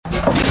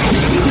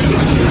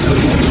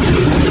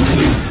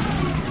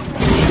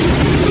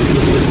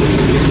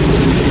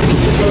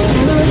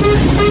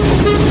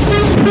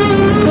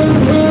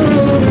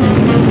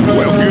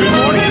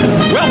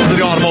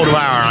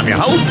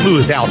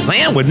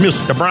Altazan with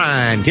Mr.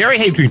 Brian Terry.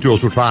 Hey, between two of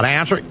us, we'll try to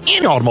answer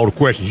any automotive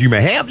questions you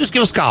may have. Just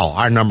give us a call.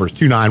 Our number is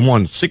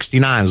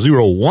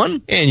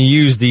 291-6901. And you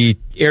use the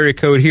area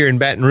code here in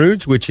Baton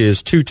Rouge, which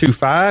is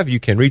 225. You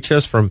can reach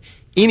us from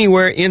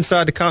anywhere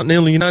inside the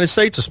continental United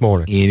States this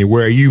morning.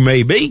 Anywhere you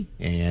may be,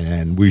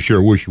 and we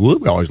sure wish you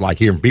would. We always like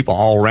hearing from people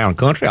all around the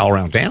country, all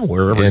around town,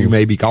 wherever you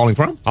may be calling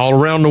from.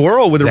 All around the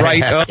world with the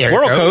right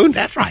world code.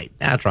 That's right.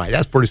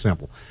 That's pretty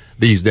simple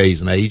these days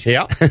and age.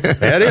 Yeah,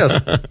 that is.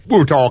 We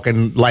were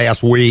talking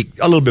last week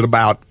a little bit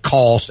about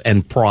cost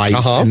and price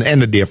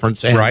and the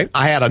difference. And right.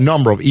 I had a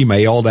number of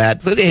email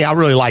that said, hey, I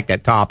really like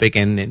that topic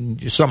and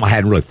something I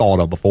hadn't really thought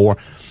of before.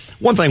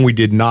 One thing we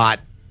did not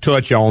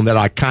touch on that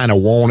I kind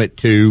of wanted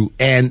to,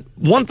 and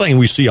one thing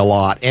we see a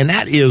lot, and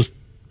that is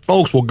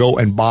folks will go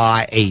and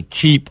buy a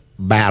cheap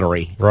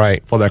battery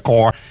for their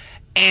car.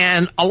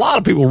 And a lot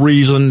of people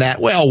reason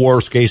that, well,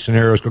 worst case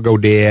scenarios could go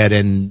dead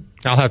and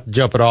I'll have to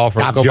jump it off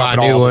or go buy a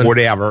new one.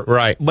 Whatever.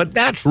 Right. But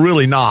that's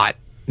really not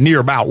near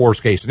about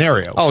worst case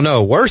scenario. Oh,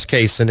 no. Worst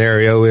case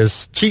scenario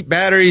is cheap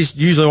batteries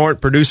usually aren't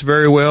produced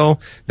very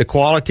well. The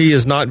quality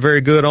is not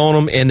very good on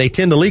them, and they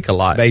tend to leak a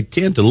lot. They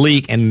tend to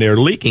leak, and they're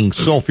leaking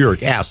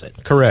sulfuric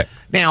acid. Correct.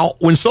 Now,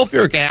 when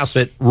sulfuric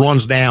acid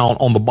runs down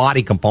on the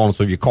body components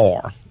of your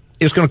car,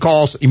 it's going to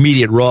cause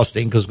immediate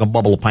rusting because it's going to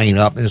bubble the paint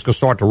up, and it's going to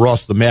start to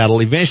rust the metal.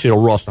 Eventually,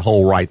 it'll rust the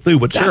hole right through,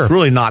 but that's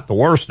really not the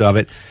worst of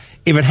it.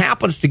 If it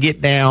happens to get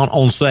down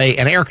on, say,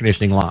 an air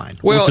conditioning line,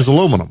 which is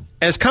aluminum.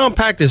 As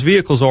compact as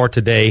vehicles are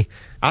today,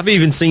 I've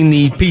even seen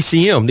the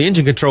PCM, the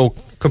engine control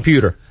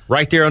computer,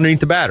 right there underneath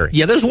the battery.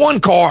 Yeah, there's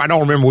one car, I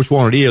don't remember which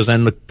one it is,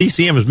 and the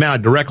PCM is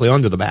mounted directly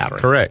under the battery.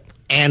 Correct.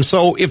 And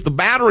so if the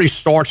battery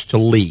starts to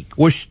leak,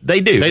 which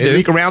they do. They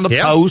leak around the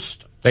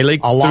post. They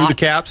leak through the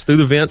caps, through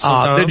the vents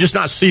sometimes. They're just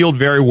not sealed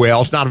very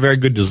well. It's not a very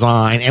good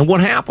design. And what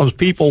happens,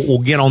 people will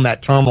get on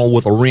that terminal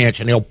with a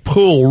wrench, and they'll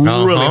pull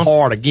really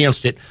hard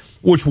against it,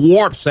 which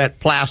warps that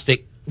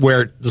plastic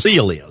where the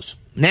seal is.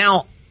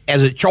 Now,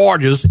 as it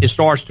charges, it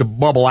starts to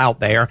bubble out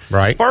there.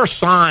 Right. First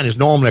sign is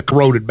normally a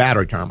corroded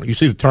battery terminal. You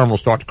see the terminal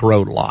start to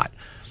corrode a lot.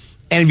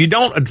 And if you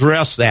don't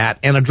address that,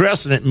 and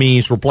addressing it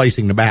means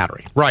replacing the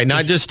battery. Right,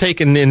 not just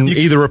taking in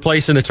either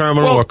replacing the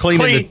terminal or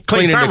cleaning the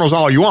terminals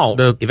all you want.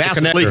 If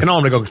acid's leaking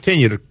on, they're going to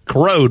continue to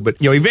corrode. But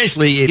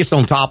eventually it gets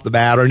on top of the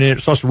battery, and then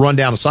it starts to run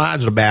down the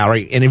sides of the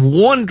battery. And if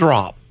one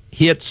drop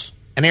hits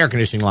an air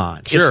conditioning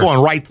line, it's going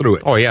right through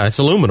it. Oh, yeah, it's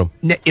aluminum.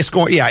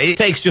 It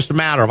takes just a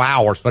matter of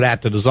hours for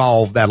that to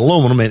dissolve that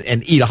aluminum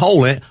and eat a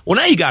hole in it. Well,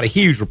 now you got a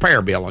huge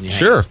repair bill on your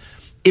hands.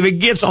 If it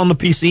gets on the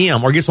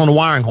PCM or gets on the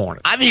wiring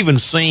harness. I've even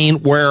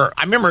seen where,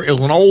 I remember it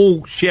was an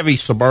old Chevy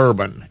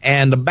Suburban,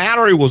 and the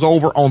battery was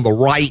over on the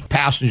right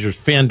passenger's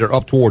fender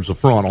up towards the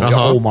front on the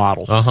old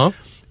models.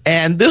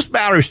 And this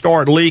battery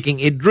started leaking.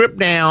 It dripped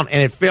down,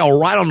 and it fell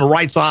right on the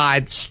right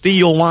side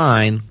steel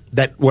line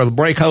that where the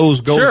brake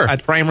hose goes at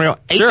the frame rail.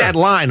 Ate that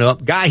line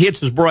up. Guy hits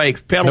his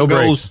brakes. Pedal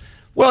goes.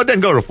 Well, it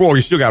doesn't go to the floor.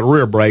 You still got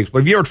rear brakes.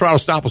 But if you ever try to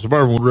stop a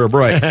Suburban with rear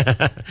brake,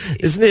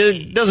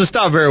 it doesn't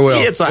stop very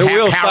well. It's a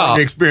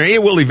harrowing experience.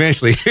 It will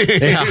eventually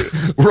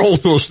roll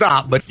to a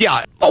stop. But,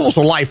 almost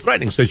a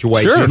life-threatening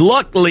situation. And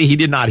luckily, he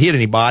did not hit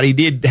anybody. He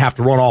did have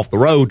to run off the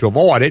road to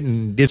avoid it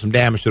and did some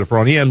damage to the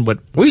front end. But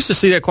we used to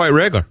see that quite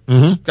regular.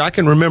 I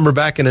can remember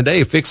back in the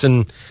day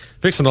fixing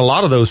a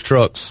lot of those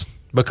trucks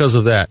because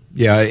of that.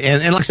 Yeah,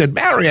 and like I said,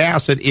 battery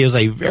acid is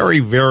a very,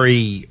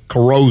 very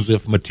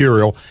corrosive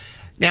material.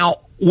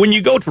 Now, when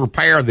you go to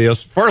repair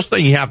this, first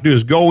thing you have to do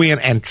is go in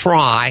and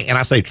try, and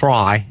I say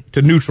try,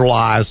 to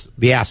neutralize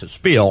the acid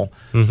spill.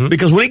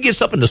 Because when it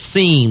gets up in the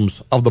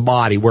seams of the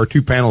body where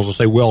two panels will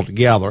say weld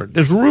together,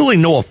 there's really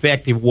no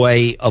effective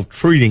way of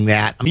treating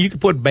that. I mean, you can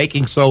put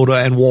baking soda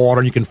and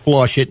water, and you can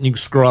flush it, and you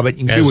can scrub it, and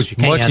you can do what you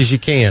can. As much as you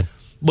can.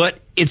 But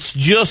it's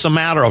just a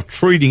matter of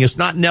treating. It's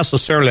not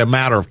necessarily a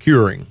matter of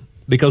curing.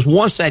 Because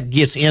once that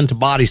gets into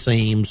body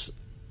seams,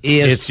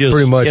 it's just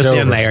pretty much over.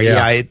 In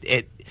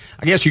there.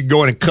 I guess you could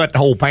go in and cut the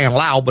whole panel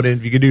out, but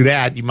if you could do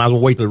that, you might as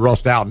well wait till it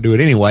rusts out and do it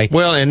anyway.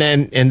 Well,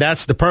 and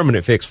that's the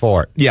permanent fix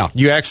for it. Yeah.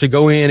 You actually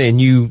go in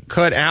and you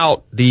cut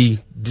out the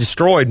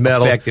destroyed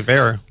metal. Effective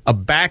error.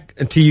 Back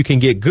until you can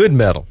get good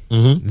metal.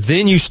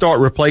 Then you start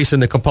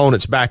replacing the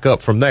components back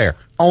up from there.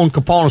 On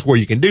components where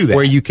you can do that.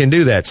 Where you can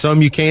do that.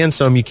 Some you can,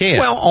 some you can't.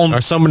 Well,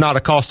 or some are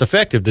not cost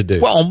effective to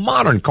do. Well, on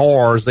modern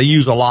cars, they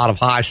use a lot of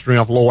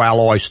high-strength,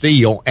 low-alloy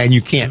steel, and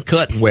you can't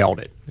cut and weld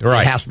it.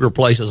 Right. It has to be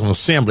replaced as an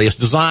assembly. It's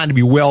designed to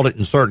be welded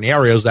in certain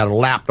areas that are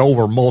lapped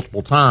over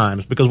multiple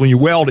times, because when you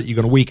weld it, you're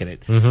going to weaken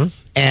it.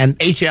 And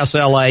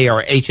HSLA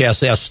or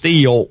HSS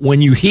steel,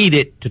 when you heat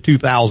it to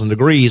 2,000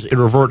 degrees, it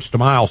reverts to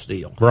mild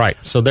steel. Right.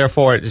 So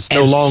therefore, it's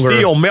no longer...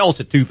 steel melts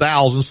at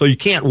 2,000, so you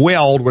can't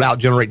weld without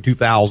generating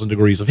 2,000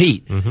 degrees of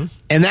heat.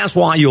 And that's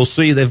why you'll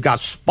see they've got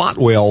spot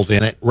welds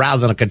in it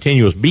rather than a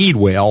continuous bead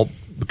weld,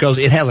 because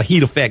it has a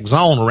heat effect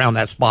zone around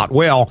that spot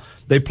weld.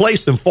 They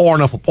place them far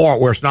enough apart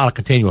where it's not a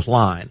continuous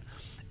line.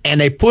 And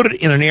they put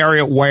it in an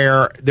area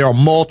where there are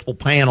multiple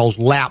panels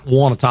lapped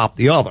one atop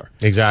the other.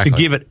 Exactly. To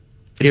give it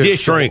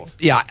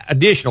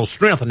additional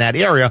strength in that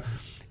area.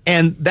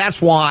 And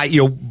that's why,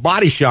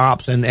 body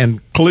shops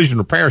and collision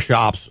repair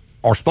shops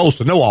are supposed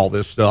to know all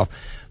this stuff.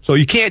 So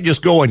you can't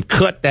just go and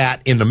cut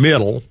that in the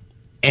middle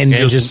and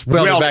just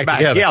weld it back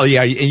together.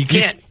 Yeah. And you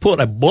can't put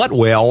a butt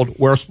weld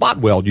where a spot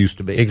weld used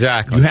to be.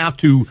 Exactly. You have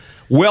to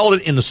weld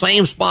it in the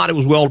same spot it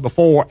was welded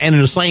before and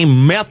in the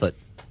same method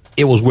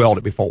it was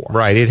welded before.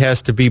 Right. It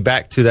has to be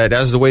back to that.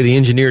 That's the way the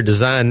engineer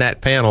designed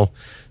that panel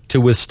to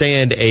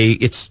withstand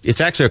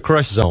it's actually a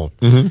crush zone.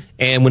 Mm-hmm.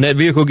 And when that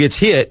vehicle gets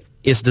hit,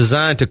 it's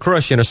designed to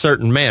crush in a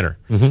certain manner.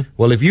 Mm-hmm.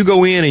 Well, if you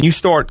go in and you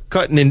start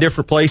cutting in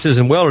different places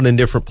and welding in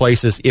different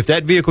places, if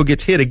that vehicle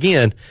gets hit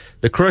again,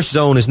 the crush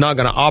zone is not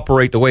going to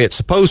operate the way it's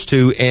supposed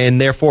to, and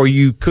therefore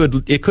it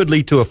could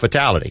lead to a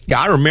fatality.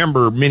 Yeah, I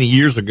remember many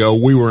years ago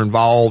we were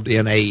involved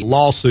in a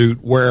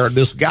lawsuit where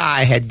this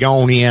guy had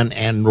gone in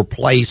and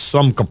replaced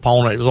some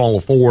component. It was on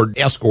a Ford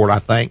Escort, I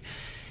think,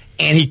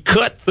 and he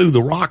cut through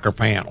the rocker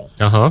panel.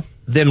 Uh-huh.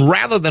 Then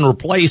rather than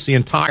replace the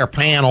entire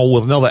panel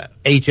with another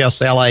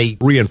HSLA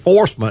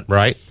reinforcement,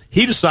 right,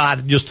 he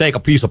decided to just take a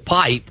piece of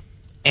pipe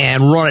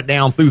and run it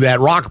down through that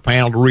rocker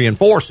panel to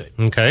reinforce it.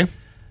 Okay.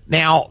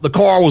 Now, the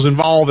car was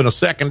involved in a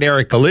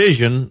secondary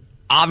collision.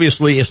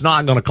 Obviously, it's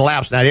not going to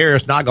collapse in that area.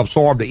 It's not going to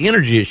absorb the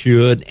energy it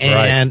should.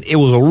 And It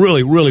was a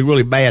really, really,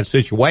 really bad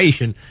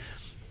situation.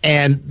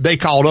 And they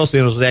called us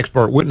in as an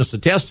expert witness to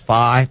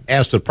testify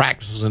as to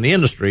practices in the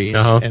industry.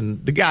 Uh-huh.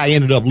 And the guy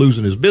ended up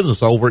losing his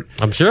business over it.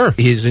 I'm sure.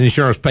 His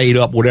insurance paid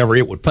up whatever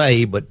it would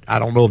pay, but I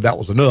don't know if that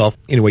was enough.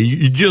 Anyway,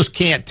 you just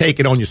can't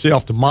take it on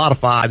yourself to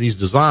modify these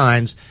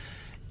designs.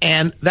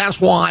 And that's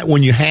why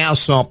when you have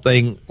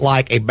something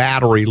like a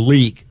battery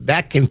leak,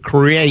 that can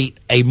create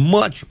a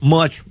much,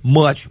 much,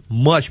 much,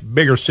 much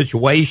bigger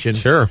situation.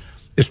 Sure.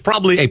 It's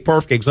probably a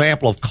perfect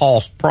example of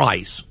cost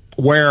price,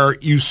 where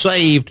you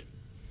saved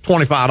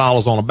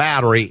 $25 on a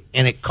battery,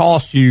 and it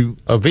costs you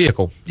a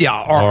vehicle,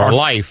 or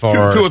life, or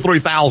 $2,000 or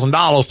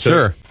 $3,000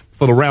 sure,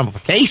 for the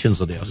ramifications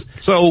of this.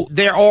 So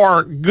there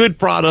are good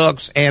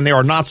products and there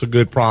are not so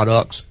good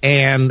products,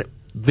 and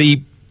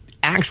the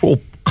actual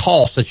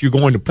cost that you're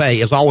going to pay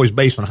is always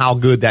based on how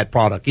good that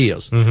product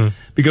is. Mm-hmm.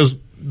 Because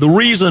the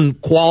reason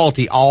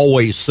quality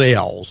always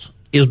sells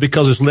is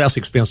because it's less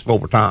expensive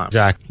over time.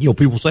 Exactly.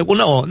 People say,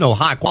 well, no,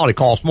 high quality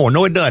costs more.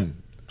 No, it doesn't.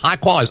 High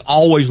quality is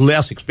always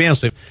less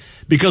expensive.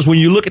 Because when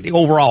you look at the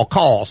overall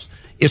cost,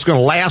 it's going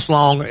to last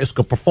longer, it's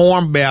going to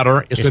perform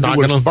better, it's going to do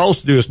what it's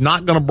supposed to do, it's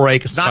not going to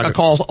break, it's not going to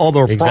cause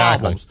other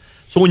problems.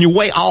 So when you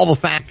weigh all the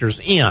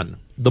factors in,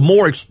 the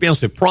more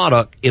expensive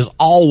product is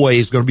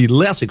always going to be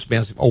less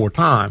expensive over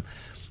time.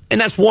 And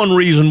that's one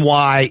reason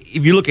why,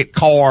 if you look at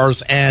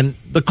cars, and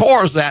the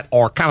cars that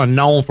are kind of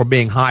known for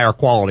being higher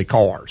quality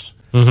cars,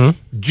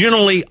 mm-hmm,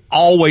 generally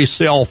always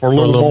sell for a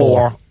little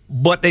more,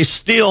 but they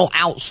still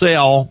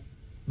outsell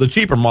the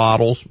cheaper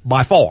models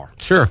by far.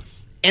 Sure.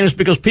 And it's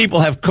because people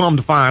have come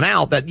to find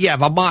out that,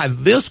 if I buy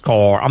this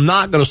car, I'm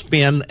not going to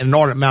spend an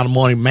inordinate amount of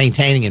money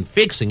maintaining and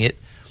fixing it.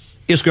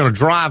 It's going to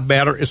drive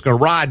better. It's going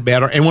to ride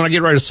better. And when I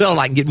get ready to sell it,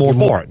 I can get more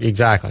for it.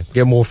 Exactly.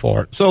 Get more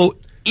for it. So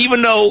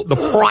even though the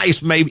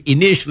price may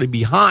initially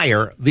be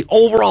higher, the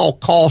overall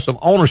cost of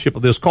ownership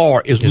of this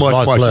car is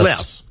much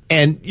less.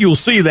 And you'll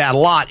see that a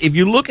lot. If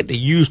you look at the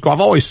used car,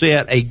 I've always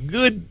said a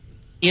good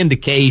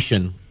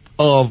indication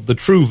of the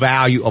true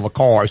value of a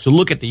car is to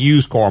look at the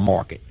used car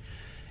market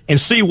and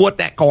see what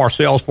that car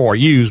sells for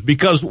used,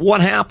 because what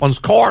happens,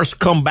 cars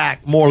come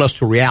back more or less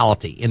to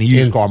reality in the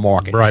used car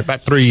market. Right,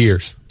 about 3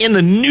 years. In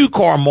the new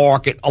car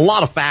market, a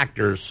lot of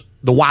factors,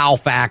 the wow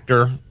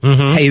factor,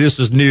 mm-hmm, hey, this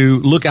is new,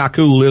 look how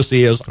cool this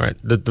is. Right.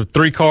 The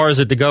 3 cars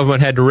that the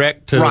government had to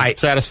wreck to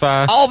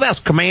satisfy. All that's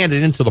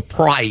commanded into the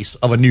price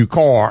of a new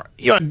car.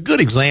 A good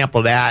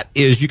example of that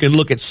is you can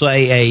look at,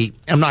 say,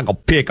 I'm not going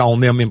to pick on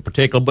them in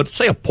particular, but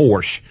say a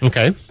Porsche.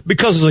 Okay.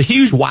 Because there's a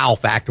huge wow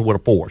factor with a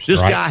Porsche. This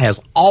guy has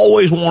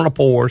always wanted a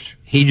Porsche.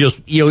 He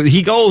just,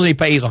 he goes and he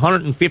pays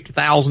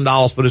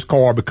 $150,000 for this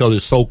car because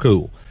it's so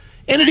cool.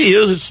 And it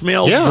is. It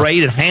smells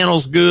great. It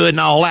handles good and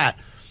all that.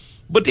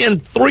 But then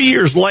 3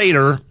 years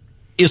later,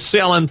 it's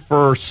selling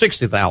for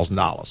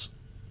 $60,000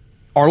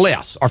 or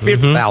less, or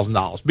 $50,000,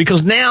 mm-hmm,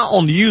 because now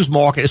on the used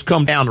market, it's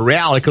come down to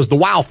reality because the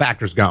wow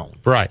factor's gone.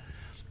 Right.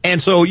 And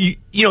so,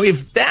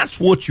 if that's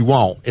what you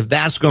want, if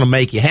that's going to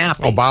make you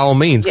happy, by all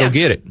means, go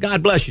get it.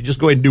 God bless you. Just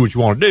go ahead and do what you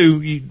want to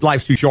do.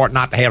 Life's too short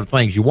not to have the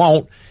things you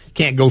want. You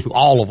can't go through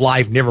all of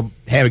life never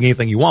having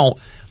anything you want.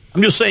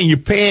 I'm just saying you're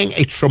paying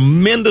a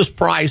tremendous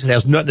price that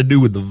has nothing to do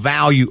with the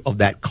value of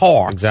that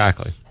car.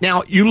 Exactly.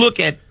 Now, you look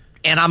at,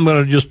 and I'm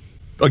going to just,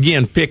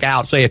 again, pick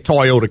out, say, a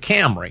Toyota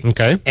Camry.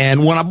 Okay.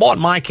 And when I bought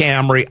my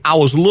Camry, I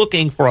was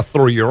looking for a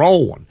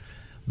 3-year-old one.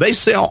 They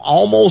sell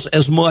almost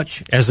as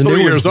much as the 3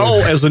 new years ones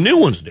old as the new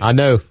ones do. I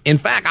know. In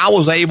fact, I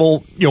was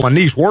able, my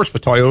niece works for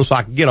Toyota, so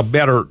I could get a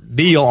better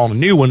deal on a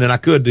new one than I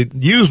could the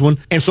used one.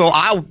 And so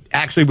I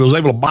actually was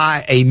able to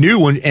buy a new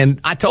one.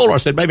 And I told her, I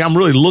said, baby, I'm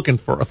really looking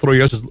for a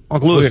 3-year. She said,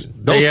 Uncle Lewis,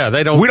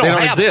 they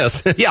don't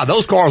exist. Yeah,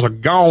 those cars are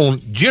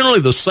gone. Generally,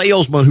 the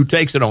salesman who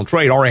takes it on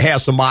trade already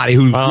has somebody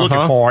who's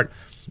looking for it.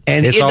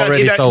 And it never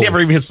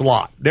even hits the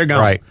lot. They're gone.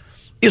 Right.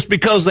 It's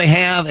because they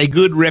have a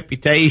good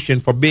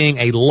reputation for being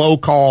a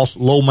low-cost,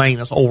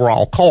 low-maintenance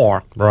overall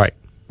car. Right.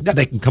 That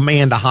they can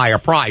command a higher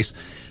price.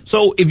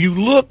 So if you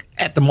look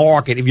at the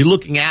market, if you're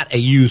looking at a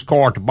used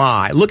car to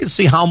buy, look and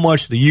see how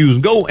much the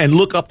used. Go and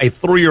look up a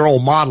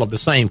 3-year-old model of the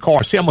same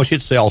car. See how much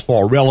it sells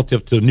for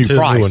relative to the new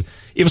price.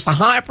 If it's a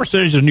high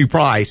percentage of the new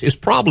price, it's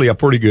probably a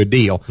pretty good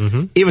deal.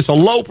 Mm-hmm. If it's a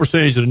low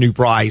percentage of the new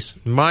price,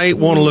 might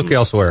want to look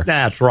elsewhere.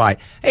 That's right.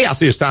 Hey, I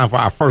see it's time for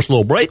our first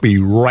little break. We'll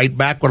be right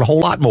back with a whole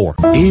lot more.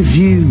 If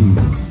you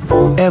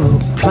ever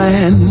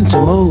plan to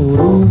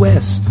motor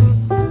west,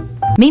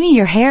 Mimi,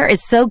 your hair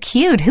is so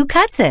cute. Who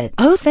cuts it?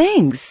 Oh,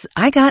 thanks.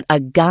 I got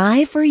a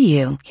guy for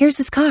you. Here's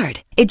his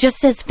card. It just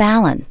says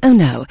Fallon. Oh,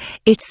 no.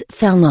 It's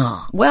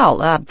Fallon.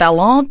 Well,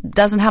 Fallon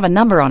doesn't have a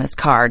number on his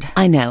card.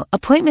 I know.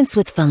 Appointments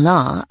with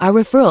Fallon are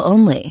referral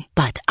only.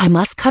 But I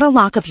must cut a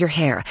lock of your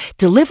hair.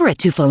 Deliver it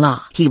to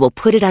Fallon. He will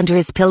put it under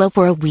his pillow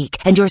for a week,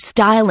 and your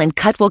style and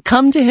cut will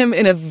come to him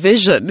in a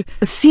vision.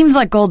 Seems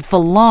like old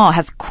Fallon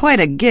has quite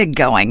a gig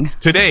going.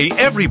 Today,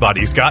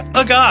 everybody's got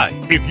a guy.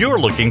 If you're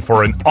looking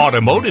for an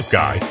automotive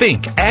guy,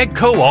 think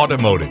AGCO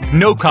Automotive.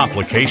 No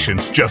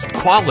complications, just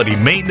quality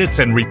maintenance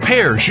and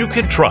repairs you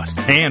can trust.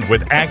 And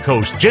with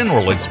AGCO's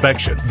general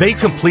inspection, they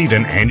complete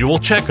an annual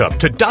checkup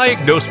to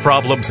diagnose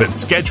problems and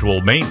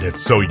schedule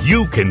maintenance so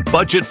you can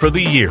budget for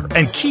the year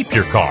and keep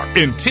your car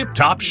in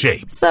tip-top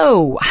shape.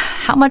 So,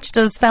 how much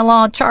does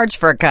Fallon charge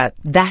for a cut?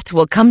 That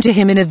will come to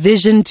him in a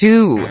vision,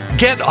 too.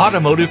 Get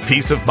automotive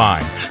peace of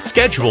mind.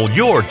 Schedule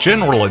your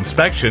general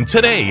inspection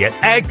today at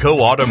AGCO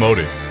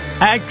Automotive.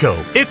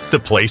 AGCO, it's the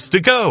place to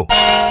go.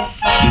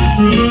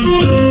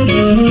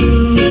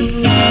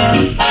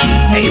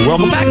 Hey,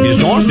 welcome back. Just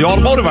joined us, the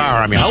Automotive Hour.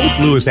 I'm your host,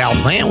 Louis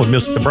Altazan, with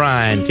Mr.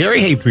 Brian Terry.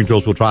 Hey, between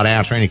us, we'll try to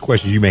answer any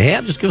questions you may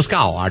have. Just give us a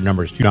call. Our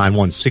number is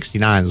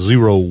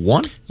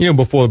 291-6901. You know,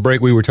 before the break,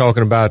 we were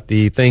talking about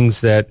the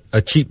things that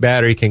a cheap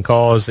battery can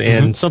cause,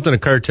 and something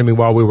occurred to me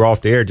while we were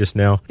off the air just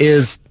now,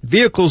 is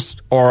vehicles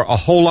are a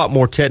whole lot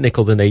more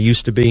technical than they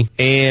used to be,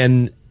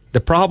 and the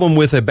problem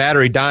with a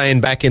battery dying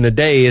back in the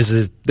day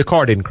is the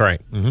car didn't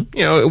crank. You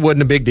know, it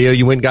wasn't a big deal.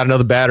 You went and got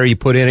another battery, you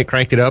put in it,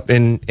 cranked it up,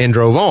 and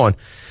drove on.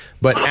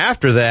 But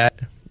after that,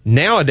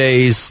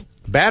 nowadays,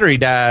 battery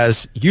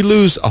dies, you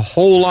lose a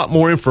whole lot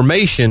more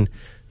information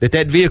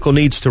that vehicle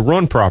needs to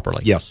run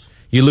properly. Yes.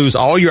 You lose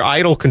all your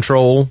idle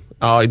control.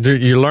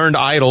 You learn to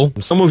idle.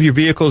 Some of your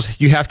vehicles,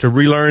 you have to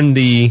relearn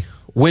the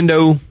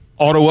window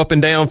auto up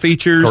and down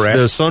features, Correct.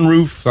 the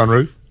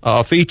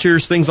sunroof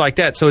features, things like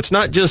that. So it's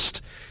not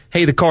just,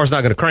 hey, the car's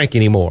not going to crank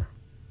anymore.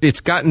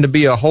 It's gotten to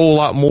be a whole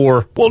lot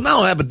more. Well,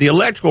 no, but the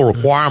electrical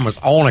requirements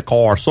on a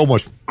car are so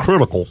much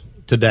critical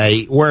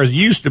today, whereas it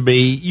used to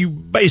be you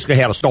basically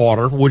had a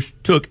starter, which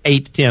took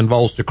 8 to 10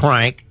 volts to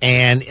crank,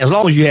 and as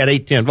long as you had 8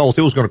 to 10 volts,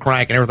 it was going to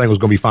crank and everything was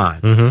going to be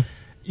fine.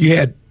 You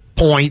had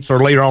points, or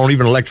later on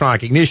even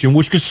electronic ignition,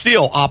 which could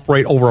still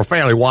operate over a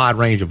fairly wide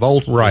range of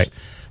voltages. Right.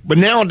 But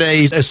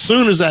nowadays, as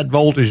soon as that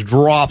voltage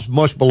drops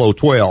much below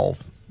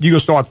 12, you can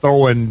start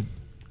throwing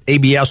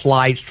ABS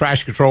lights,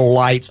 traction control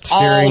lights,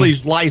 steering. all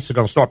these lights are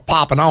going to start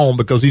popping on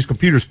because these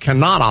computers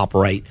cannot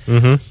operate.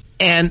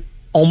 And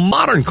on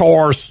modern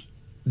cars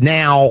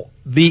now,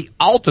 the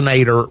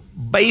alternator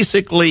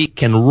basically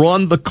can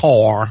run the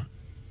car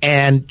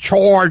and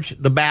charge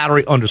the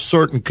battery under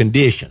certain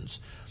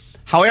conditions.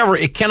 However,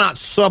 it cannot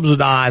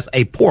subsidize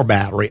a poor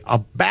battery. A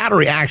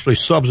battery actually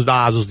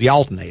subsidizes the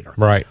alternator.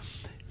 Right.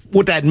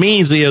 What that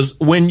means is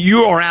when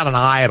you are at an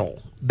idle,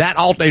 that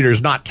alternator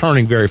is not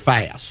turning very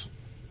fast.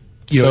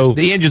 You know,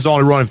 the engine's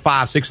only running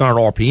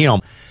 500-600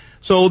 RPM.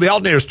 So the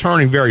alternator is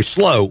turning very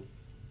slow.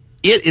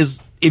 It is,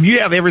 if you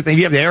have everything,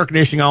 you have the air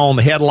conditioning on,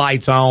 the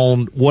headlights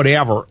on,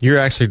 whatever. You're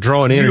actually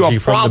drawing energy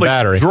from the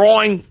battery.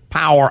 Drawing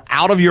power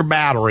out of your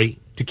battery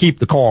to keep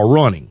the car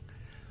running.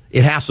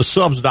 It has to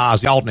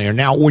subsidize the alternator.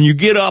 Now, when you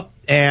get up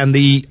and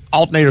the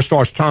alternator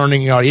starts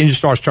turning, the engine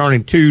starts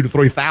turning 2,000 to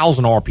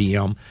 3,000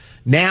 RPM,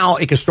 now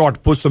it can start to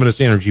put some of this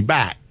energy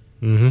back.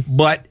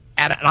 But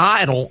at an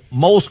idle,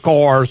 most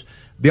cars,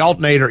 the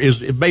alternator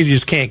it basically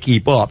just can't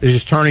keep up. It's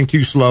just turning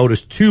too slow.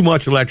 There's too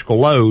much electrical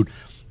load.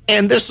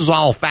 And this is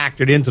all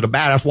factored into the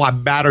battery. That's why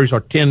batteries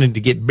are tending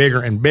to get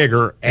bigger and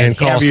bigger and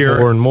heavier. Cost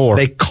more and more.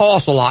 They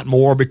cost a lot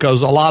more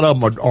because a lot of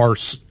them are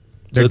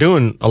they're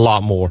doing a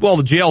lot more. Well,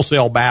 the gel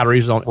cell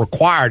batteries are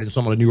required in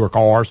some of the newer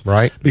cars.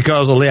 Right.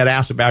 Because the lead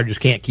acid battery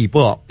just can't keep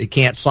up. It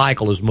can't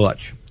cycle as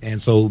much.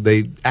 And so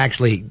they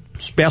actually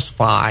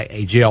specify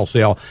a gel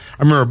cell.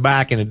 I remember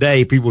back in the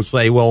day, people would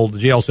say, well, the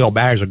gel cell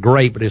batteries are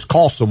great, but it's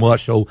cost so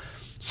much, so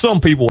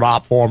some people would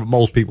opt for them, but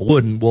most people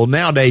wouldn't. Well,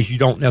 nowadays, you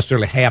don't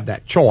necessarily have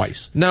that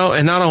choice. No,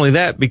 and not only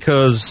that,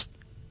 because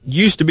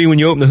used to be when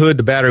you open the hood,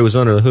 the battery was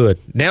under the hood.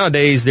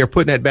 Nowadays, they're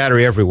putting that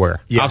battery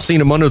everywhere. Yeah. I've seen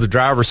them under the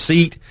driver's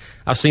seat.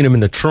 I've seen them in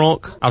the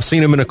trunk. I've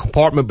seen them in a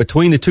compartment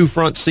between the two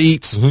front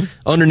seats,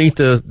 underneath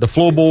the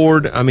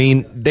floorboard. I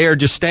mean, they're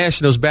just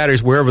stashing those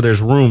batteries wherever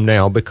there's room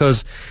now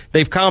because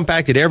they've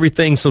compacted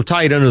everything so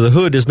tight under the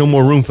hood, there's no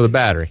more room for the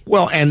battery.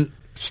 Well, and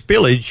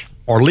spillage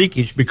or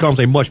leakage becomes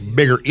a much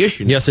bigger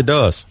issue. Yes, it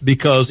does.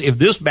 Because if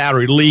this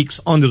battery leaks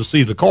under the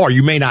seat of the car,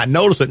 you may not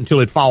notice it until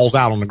it falls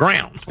out on the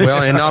ground.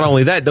 Well, and not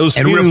only that, those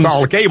and fumes, rips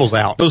all the cables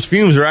out. Those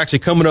fumes are actually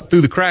coming up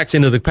through the cracks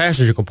into the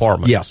passenger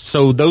compartment. Yes.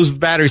 So those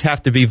batteries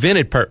have to be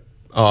vented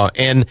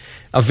and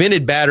a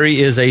vented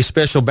battery is a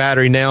special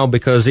battery now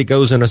because it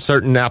goes in a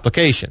certain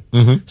application.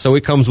 Mm-hmm. So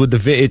it comes with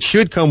it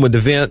should come with the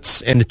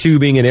vents and the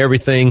tubing and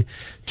everything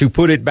to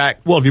put it back.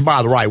 Well, if you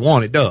buy the right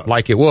one, it does.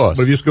 Like it was.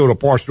 But if you just go to a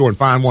parts store and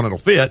find one that'll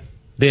fit,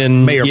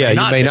 then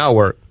may not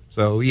work.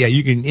 So,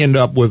 you can end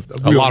up with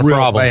a lot of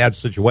real bad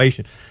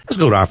situation. Let's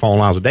go to our phone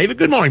lines with David.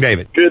 Good morning,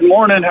 David. Good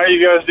morning. How are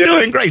you guys doing?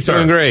 Doing great, sir.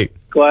 Doing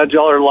great. Glad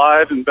y'all are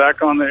live and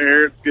back on the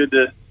air. It's good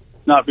to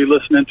not be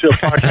listening to a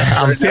podcast.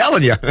 I'm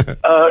telling you.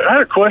 I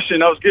had a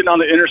question. I was getting on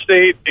the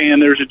interstate,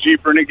 and there's a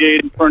Jeep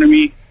Renegade in front of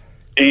me,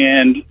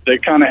 and they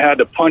kind of had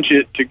to punch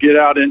it to get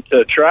out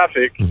into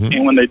traffic. Mm-hmm.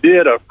 And when they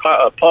did, a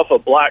puff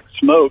of black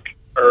smoke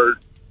or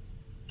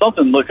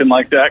something looking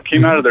like that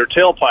came out of their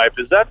tailpipe.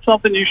 Is that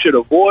something you should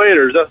avoid,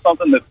 or is that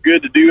something that's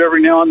good to do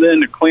every now and then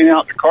to clean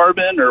out the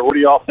carbon, or what do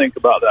y'all think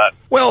about that?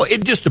 Well,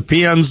 it just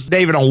depends,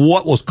 David, on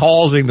what was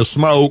causing the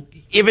smoke.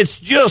 If it's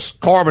just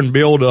carbon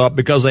buildup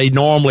because they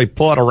normally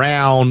put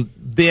around,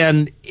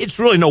 then it's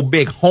really no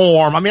big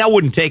harm. I mean, I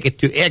wouldn't take it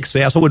to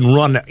excess. I wouldn't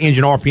run the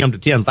engine RPM to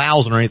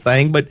 10,000 or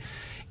anything, but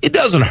it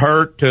doesn't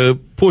hurt to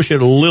push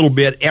it a little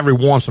bit every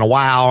once in a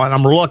while. And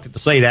I'm reluctant to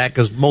say that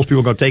because most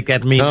people are going to take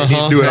that to mean they need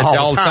to do it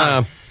all the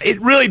time.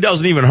 It really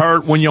doesn't even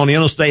hurt when you're on the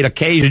interstate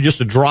occasionally just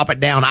to drop it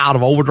down out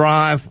of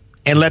overdrive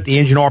and let the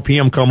engine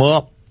RPM come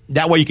up.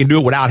 That way you can do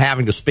it without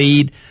having to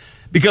speed,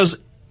 because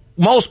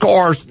most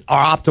cars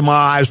are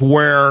optimized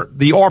where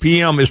the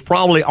RPM is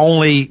probably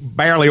only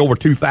barely over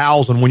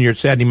 2,000 when you're at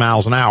 70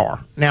 miles an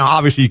hour. Now,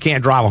 obviously, you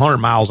can't drive 100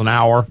 miles an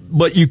hour,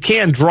 but you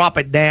can drop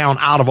it down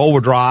out of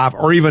overdrive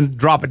or even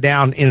drop it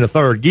down into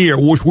third gear,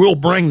 which will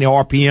bring the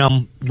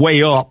RPM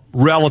way up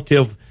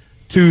relative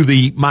to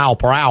the mile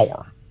per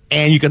hour.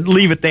 And you can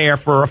leave it there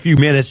for a few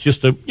minutes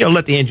just to,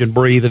 let the engine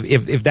breathe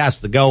if that's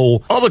the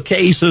goal. Other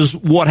cases,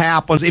 what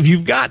happens if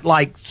you've got,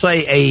 like,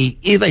 say,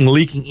 anything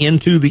leaking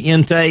into the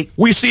intake?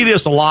 We see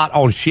this a lot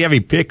on Chevy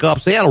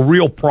pickups. They had a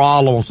real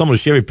problem on some of the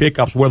Chevy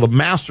pickups where the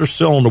master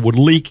cylinder would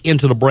leak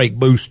into the brake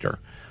booster.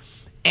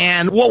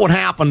 And what would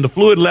happen, the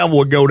fluid level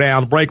would go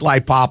down, the brake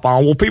light pop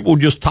on. Well, people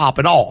would just top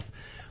it off.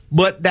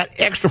 But that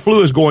extra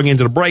fluid is going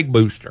into the brake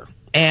booster.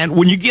 And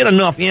when you get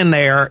enough in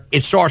there,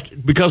 it starts,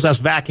 because that's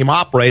vacuum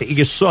operated, it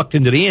gets sucked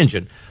into the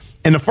engine.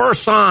 And the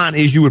first sign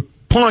is you would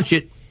punch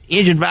it,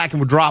 engine vacuum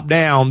would drop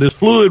down, this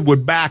fluid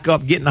would back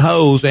up, get in the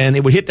hose, and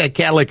it would hit that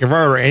catalytic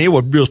converter, and it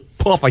would just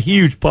puff a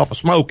huge puff of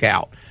smoke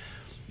out.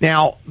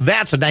 Now,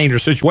 that's a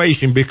dangerous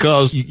situation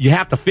because you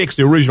have to fix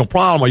the original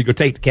problem or you could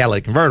take the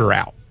catalytic converter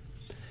out.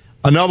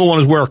 Another one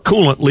is where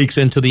coolant leaks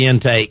into the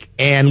intake,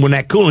 and when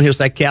that coolant hits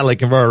that catalytic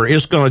converter,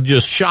 it's going to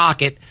just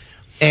shock it,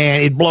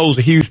 and it blows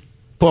a huge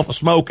puff of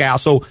smoke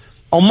out. So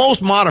on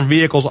most modern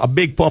vehicles, a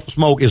big puff of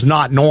smoke is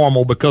not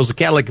normal because the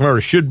catalytic converter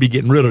should be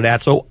getting rid of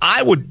that. So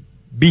I would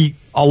be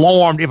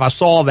alarmed if I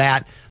saw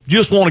that.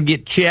 Just want to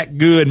get checked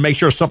good and make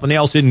sure something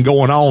else isn't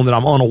going on that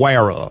I'm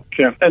unaware of.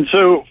 Okay. And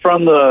so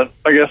from how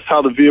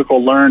the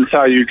vehicle learns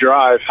how you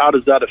drive, how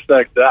does that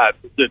affect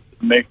that? Does it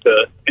make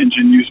the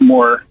engine use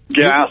more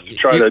gas to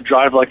try to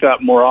drive like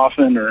that more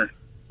often? Or?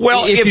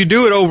 Well, if you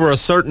do it over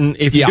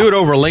do it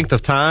over a length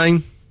of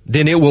time,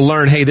 then it will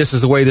learn, hey, this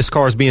is the way this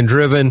car is being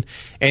driven,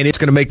 and it's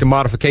going to make the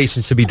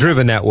modifications to be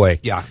driven that way.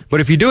 Yeah. But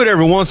if you do it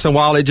every once in a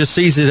while, it just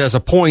sees it as a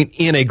point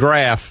in a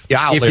graph.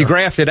 Yeah, if you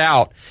graph it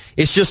out,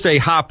 it's just a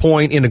high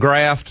point in the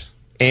graph,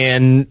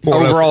 and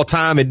overall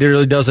time, it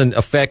really doesn't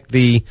affect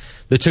the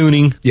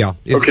tuning. Yeah.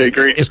 Okay,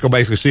 great. It's going to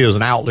basically see it as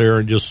an outlier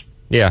and just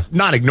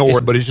not ignore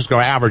it, but it's just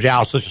going to average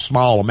out such a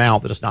small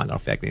amount that it's not going to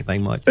affect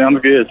anything much. Sounds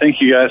good.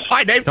 Thank you, guys. All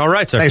right, Dave. All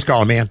right, sir. Thanks for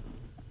calling, man.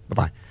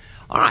 Bye-bye.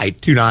 All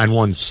right,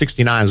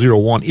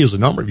 291-6901 is the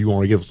number if you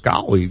want to give us a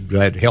call. We're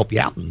glad to help you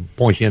out and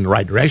point you in the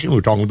right direction. We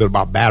were talking a little bit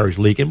about batteries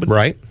leaking, but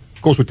right.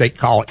 Of course, we take a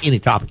call at any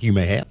topic you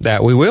may have.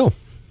 That we will.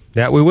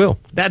 That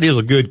is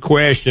a good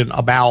question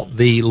about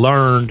the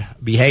learned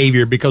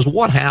behavior, because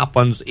what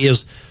happens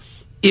is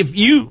if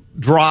you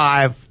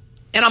drive,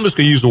 and I'm just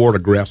going to use the word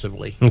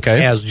aggressively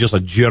as just a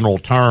general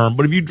term,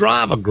 but if you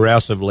drive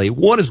aggressively,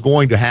 what is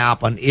going to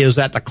happen is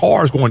that the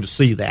car is going to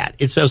see that.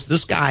 It says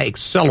this guy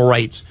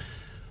accelerates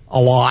a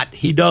lot.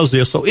 He does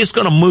this, so it's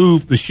going to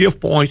move the shift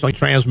points on the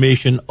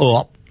transmission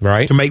up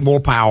to make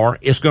more power.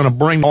 It's going to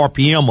bring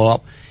RPM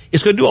up.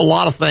 It's going to do a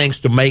lot of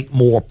things to make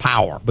more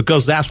power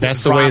because that's what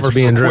the way it's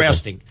being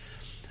requesting. Driven.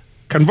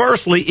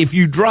 Conversely, if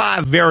you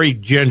drive very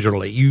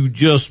gingerly, you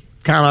just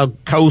kind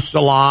of coast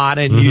a lot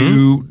and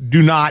you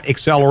do not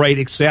accelerate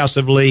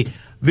excessively,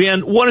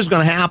 then what is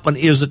going to happen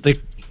is that the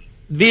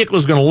vehicle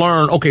is going to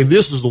learn, okay,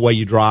 this is the way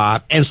you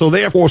drive, and so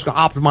therefore it's going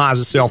to optimize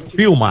itself for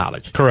fuel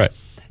mileage. Correct.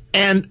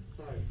 And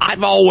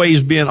I've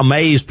always been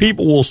amazed.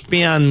 People will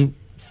spend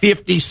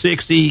 $50,000,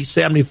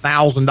 $60,000,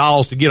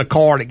 $70,000 to get a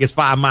car that gets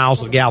 5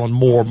 miles a gallon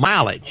more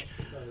mileage.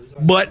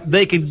 but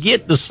they could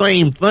get the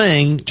same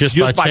thing just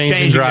by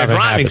changing their driving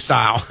habits.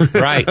 style.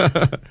 Right.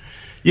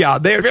 Yeah,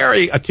 they're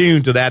very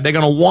attuned to that. They're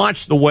going to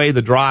watch the way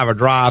the driver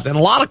drives. And a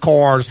lot of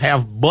cars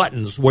have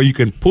buttons where you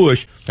can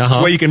push,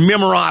 where you can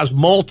memorize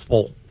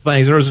multiple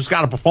things. It's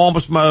got a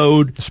performance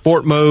mode,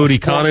 sport mode,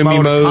 economy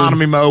mode,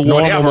 normal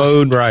whatever.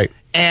 mode, right.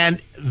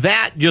 And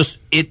that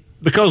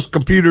because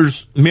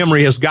computers'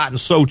 memory has gotten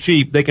so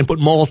cheap, they can put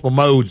multiple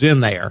modes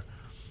in there.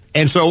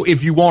 And so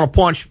if you want to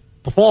punch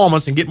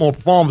performance and get more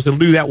performance, it'll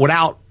do that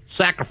without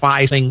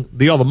sacrificing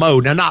the other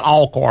mode. Now, not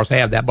all cars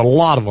have that, but a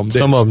lot of them do.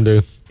 Some of them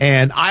do.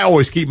 And I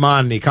always keep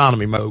mine in the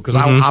economy mode because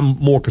I'm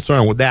more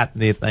concerned with that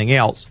than anything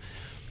else.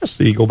 Let's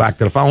see, go back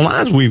to the phone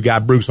lines. We've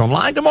got Bruce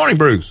online. Good morning,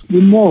 Bruce.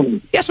 Good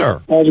morning. Yes,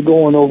 sir. How's it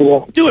going over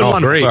there? Doing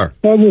wonderful, great. sir.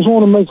 I just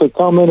want to make a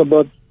comment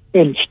about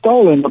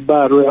installing the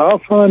battery.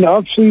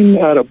 I've seen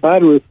at a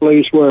battery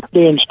place where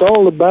they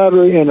install the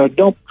battery in a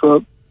dump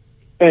truck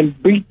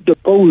and beat the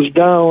post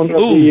down,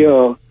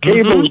 the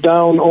cables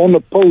down on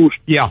the post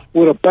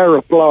with a pair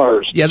of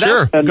pliers. Yeah,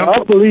 sure. And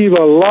I believe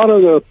a lot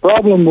of the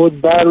problem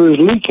with batteries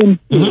leaking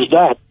is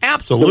that.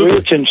 Absolutely. The way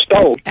it's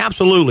installed.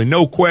 Absolutely.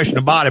 No question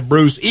about it,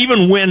 Bruce.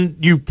 Even when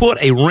you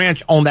put a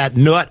wrench on that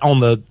nut on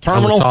the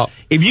terminal, top.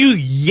 if you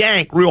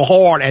yank real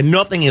hard and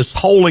nothing is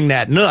holding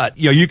that nut,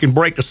 you can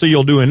break the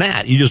seal doing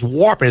that. You just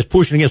warp it. It's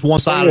pushing against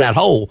one side of that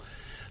hole.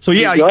 So,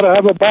 yeah, you got to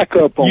have a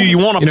backup on you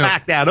want to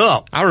back that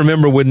up. I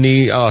remember when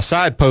the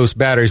side post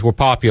batteries were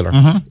popular,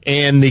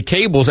 and the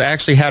cables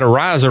actually had a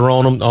riser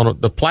on them, on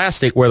the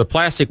plastic, where the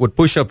plastic would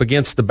push up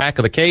against the back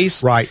of the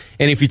case. Right.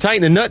 And if you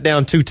tighten the nut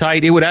down too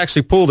tight, it would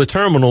actually pull the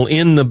terminal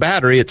in the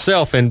battery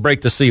itself and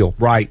break the seal.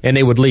 Right. And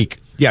they would leak.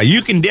 Yeah,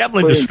 you can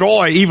definitely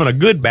destroy even a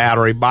good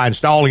battery by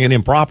installing it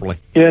improperly.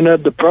 Yeah, and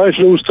at the price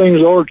those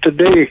things are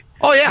today,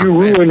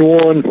 you ruin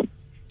one.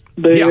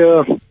 They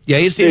don't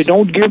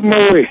give them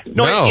away.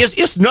 No.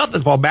 It's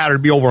nothing for a battery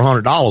to be over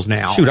 $100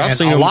 now. Shoot, I've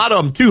seen a lot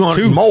of them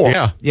 $200 more.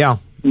 Yeah.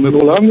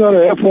 Well, I've got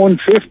an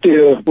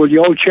F-150 where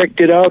y'all checked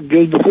it out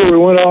just before we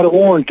went out of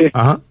warranty.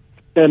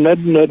 And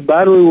that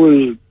battery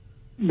was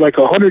like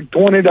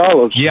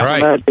 $120. Yeah,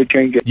 right. To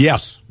change it.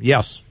 Yes.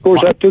 Of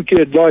course, I took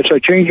your advice. I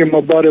change them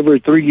about every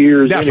 3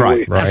 years. That's anyway.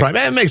 right. That's right.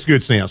 That makes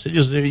good sense. It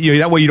just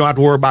that way you don't have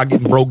to worry about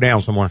getting broke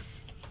down somewhere.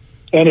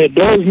 And it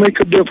does make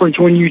a difference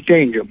when you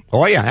change them.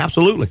 Oh, yeah,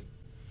 absolutely.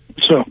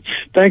 So,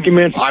 thank you,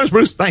 man. All right,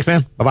 Bruce. Thanks,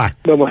 man. Bye-bye.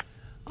 Bye-bye.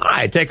 All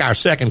right, take our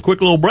second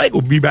quick little break.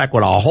 We'll be back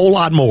with a whole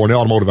lot more in the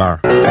Automotive Hour.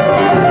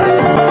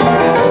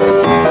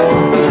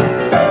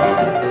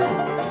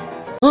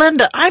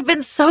 Linda, I've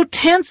been so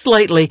tense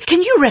lately.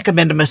 Can you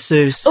recommend a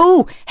masseuse?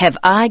 Ooh, have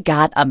I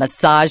got a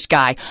massage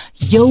guy.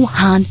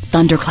 Johan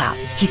Thundercloud.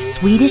 He's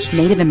Swedish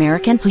Native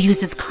American who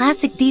uses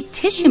classic deep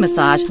tissue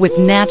massage with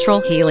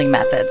natural healing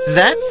methods.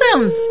 That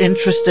sounds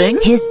interesting.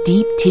 His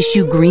deep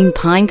tissue green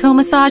pine cone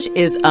massage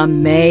is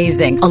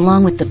amazing,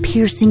 along with the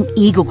piercing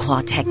eagle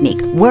claw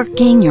technique,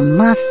 working your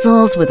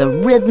muscles with a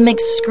rhythmic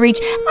screech.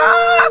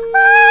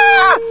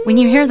 When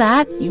you hear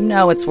that, you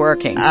know it's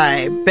working.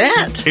 I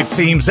bet. It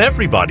seems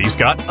everybody's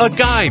got a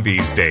guy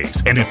these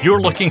days. And if you're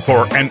looking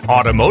for an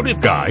automotive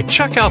guy,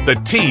 check out the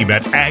team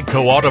at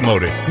AGCO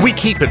Automotive. We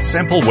keep it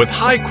simple with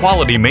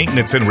high-quality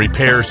maintenance and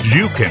repairs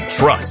you can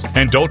trust.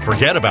 And don't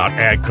forget about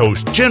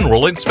AGCO's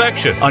general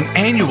inspection, an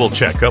annual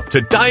checkup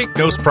to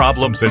diagnose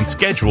problems and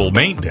schedule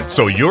maintenance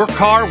so your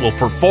car will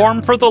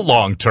perform for the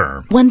long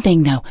term. One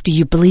thing, though, do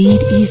you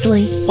bleed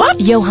easily? What?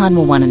 Johan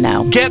will want to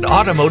know. Get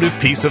automotive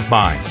peace of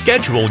mind.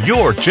 Schedule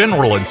your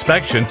general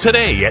inspection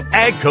today at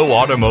AGCO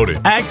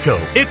Automotive. AGCO,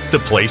 it's the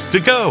place to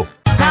go.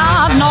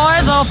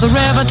 Noise of the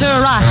river to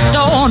right.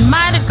 Don't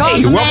mind it.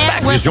 Hey, welcome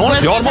back to this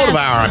joint, the Automotive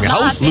Hour. I'm your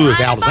host, Louis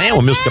Altazan,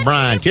 with Mr.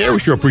 Brian Terry. We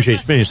sure appreciate you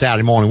spending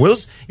Saturday morning with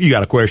us. If you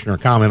got a question or a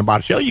comment about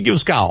the show, you give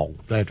us a call.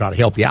 They'll try to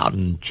help you out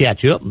and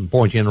chat you up and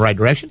point you in the right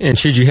direction. And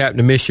should you happen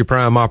to miss your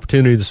prime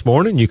opportunity this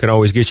morning, you can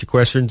always get your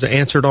questions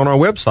answered on our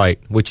website,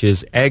 which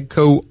is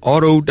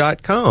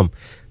agcoauto.com.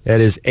 That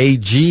is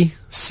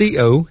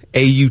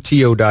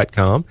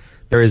AGCOAUTO.com.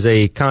 There is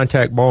a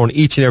contact bar on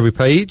each and every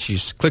page. You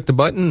just click the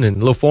button, and a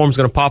little form's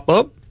going to pop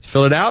up.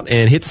 Fill it out,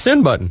 and hit the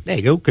send button. There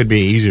you go. Could be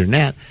easier than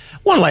that.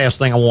 One last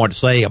thing I wanted to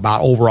say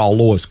about overall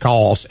lowest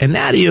cost, and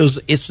that is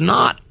it's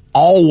not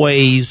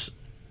always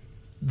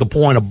the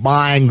point of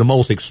buying the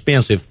most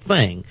expensive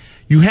thing.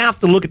 You have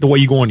to look at the way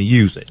you're going to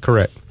use it.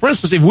 Correct. For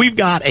instance, if we've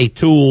got a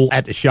tool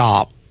at the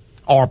shop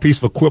or a piece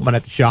of equipment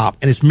at the shop,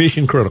 and it's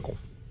mission critical,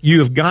 you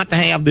have got to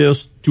have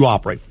this to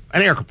operate.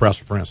 An air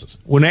compressor, for instance.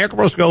 When the air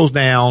compressor goes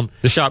down,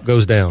 the shop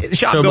goes down. The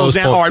shop goes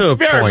down, or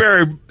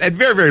at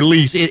very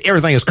least,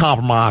 everything is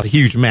compromised a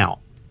huge amount.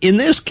 In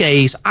this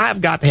case,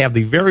 I've got to have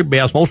the very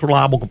best, most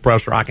reliable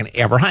compressor I can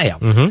ever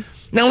have.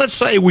 Now, let's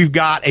say we've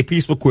got a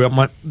piece of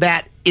equipment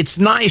that it's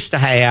nice to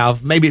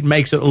have. Maybe it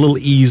makes it a little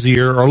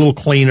easier or a little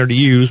cleaner to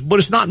use, but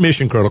it's not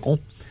mission critical,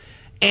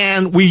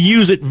 and we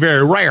use it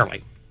very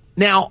rarely.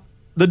 Now,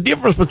 the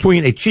difference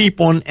between a cheap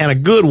one and a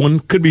good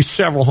one could be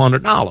several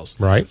 $100s.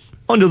 Right.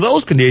 Under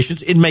those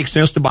conditions, it makes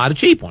sense to buy the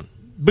cheap one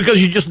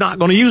because you're just not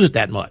going to use it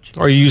that much.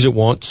 Or you use it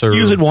once or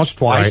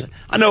twice. Right.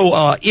 I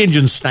know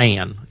engine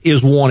stand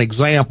is one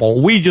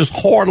example. We just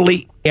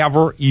hardly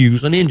ever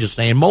use an engine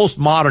stand. Most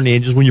modern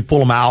engines, when you pull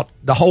them out,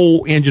 the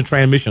whole engine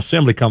transmission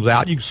assembly comes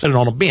out. You can set it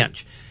on a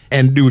bench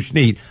and do what you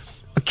need.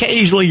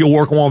 Occasionally, you'll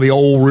work on one of the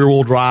old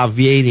rear-wheel drive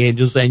V8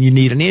 engines, and you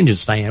need an engine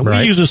stand.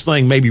 Right. We use this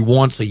thing maybe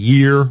once a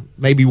year,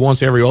 maybe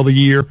once every other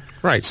year.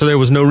 Right. So there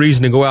was no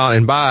reason to go out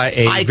and buy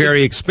a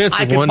very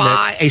expensive one. I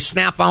could buy a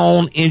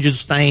Snap-on engine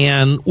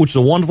stand, which is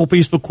a wonderful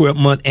piece of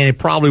equipment, and it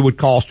probably would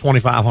cost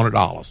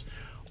 $2,500.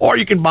 Or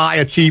you can buy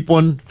a cheap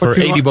one for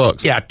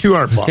 $80. Yeah,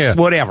 $200, yeah.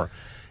 Whatever.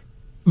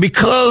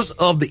 Because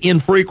of the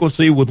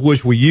infrequency with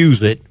which we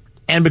use it,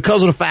 and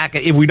because of the fact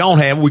that if we don't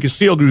have it, we can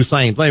still do the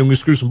same thing. We can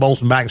screw some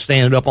bolts in the back and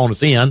stand it up on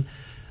its end.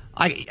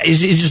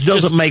 It just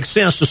doesn't make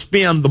sense to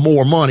spend the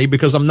more money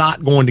because I'm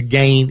not going to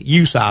gain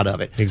use out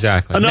of it.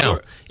 Exactly.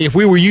 Now, if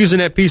we were using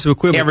that piece of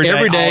equipment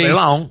every day all day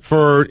long,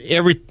 for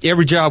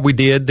every job we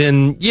did,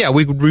 then, yeah,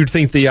 we would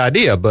rethink the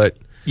idea. But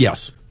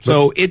yes.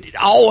 So it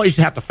always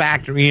have to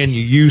factor in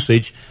your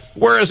usage.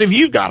 Whereas if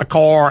you've got a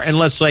car and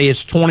let's say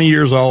it's 20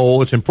 years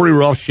old, it's in pretty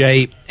rough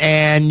shape,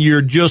 and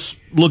you're just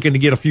looking to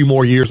get a few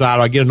more years out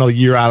of it, get another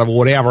year out of it,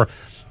 whatever,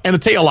 and the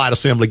taillight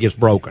assembly gets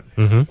broken.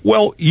 Mm-hmm.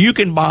 Well, you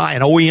can buy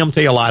an OEM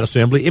taillight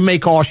assembly. It may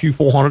cost you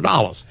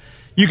 $400.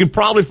 You can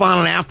probably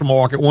find an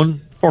aftermarket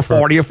one for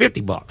 40 or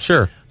 $50.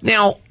 Sure.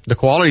 Now, the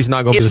quality's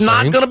not going to be the same.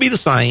 It's not going to be the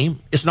same.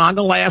 It's not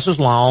going to last as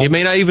long. It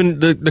may not even,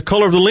 the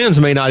color of the lens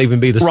may not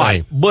even be the right.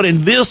 same. But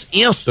in this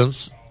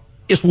instance,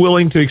 it's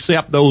willing to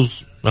accept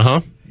those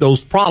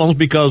problems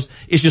because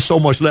it's just so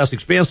much less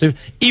expensive.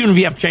 Even if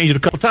you have to change it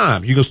a couple of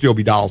times, you can still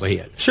be dollars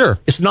ahead. Sure.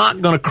 It's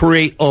not going to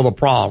create other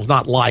problems,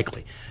 not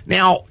likely.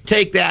 Now,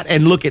 take that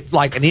and look at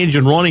like an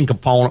engine running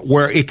component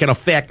where it can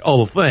affect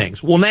other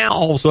things. Well, now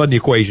all of a sudden the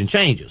equation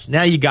changes.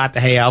 Now you got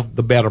to have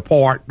the better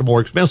part, the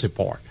more expensive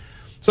part.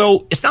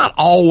 So it's not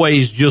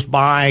always just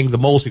buying the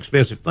most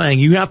expensive thing.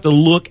 You have to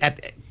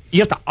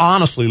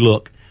honestly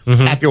look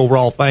at the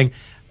overall thing.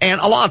 And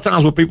a lot of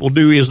times what people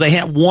do is they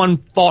have one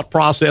thought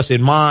process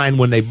in mind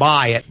when they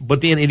buy it,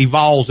 but then it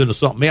evolves into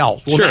something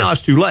else. Well, now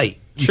it's too late.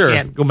 You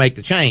can't go make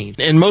the change.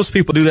 And most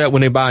people do that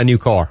when they buy a new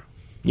car.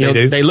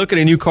 They look at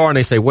a new car and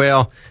they say,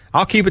 well,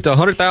 I'll keep it to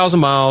 100,000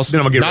 miles.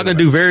 Then I'm not going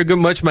to do very good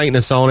much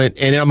maintenance on it,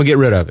 and then I'm going to get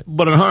rid of it.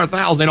 But at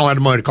 100,000, they don't have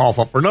the money to call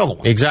for another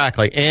one.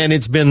 Exactly. And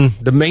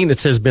the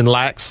maintenance has been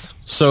lax,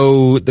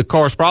 so the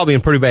car's probably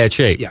in pretty bad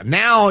shape. Yeah.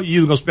 Now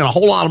you're going to spend a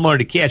whole lot of money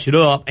to catch it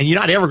up, and you're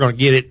not ever going to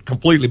get it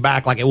completely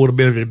back like it would have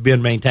been if it had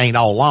been maintained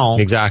all along.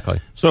 Exactly.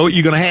 So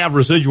you're going to have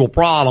residual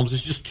problems.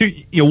 It's just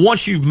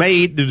once you've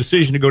made the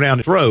decision to go down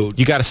this road,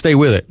 you got to stay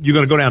with it. You're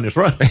going to go down this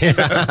road.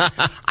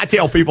 I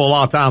tell people a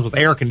lot of times with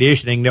air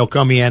conditioning, they'll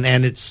come in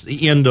and it's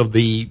the end of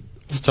the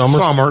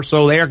summer,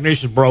 so the air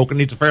conditioner's broken,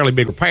 needs a fairly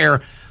big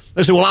repair.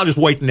 They say, well, I'll just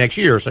wait the next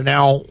year. So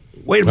now,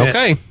 wait a minute.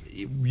 Okay.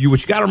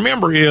 What you got to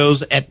remember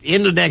is at the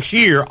end of next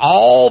year,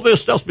 all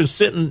this stuff's been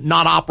sitting,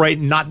 not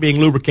operating, not being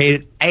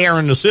lubricated, air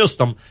in the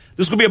system.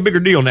 This is going to be a bigger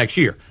deal next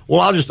year.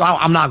 Well,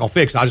 I'm not going to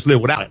fix it. I'll just live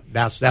without it.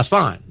 That's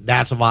fine.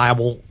 That's a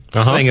viable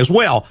thing as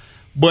well.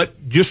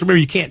 But just remember,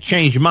 you can't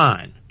change your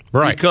mind.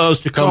 Right.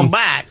 Because to come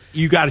back,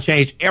 you got to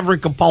change every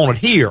component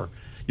here.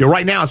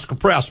 Right now it's a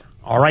compressor,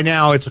 or right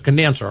now it's a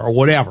condenser, or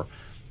whatever.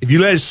 If you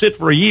let it sit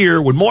for a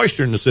year with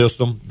moisture in the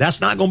system,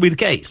 that's not going to be the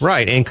case.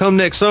 Right, and come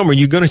next summer,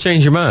 you're going to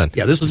change your mind.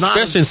 Yeah, this is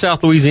especially in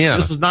South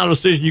Louisiana. This is not a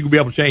decision you can be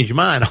able to change your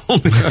mind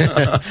on.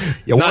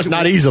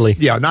 Not easily.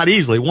 Yeah, not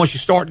easily. Once you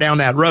start down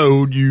that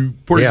road, you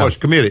pretty much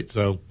committed.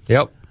 So.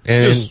 Yep,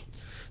 and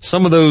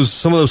some of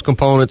those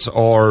components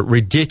are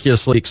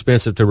ridiculously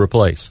expensive to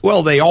replace.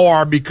 Well, they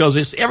are because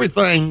it's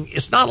everything.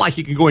 It's not like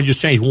you can go and just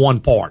change one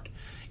part.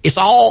 It's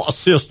all a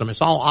system.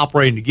 It's all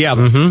operating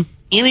together. Mm-hmm.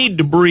 Any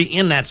debris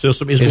in that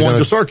system is going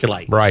to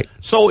circulate. Right.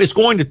 So it's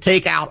going to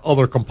take out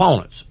other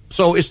components.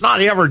 So it's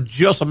not ever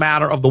just a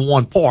matter of the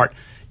one part.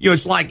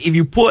 It's like if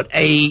you put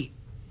a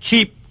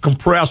cheap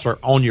compressor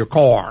on your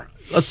car.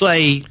 Let's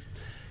say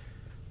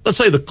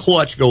the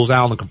clutch goes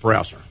out on the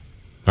compressor.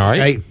 All right.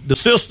 Okay? The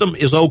system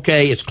is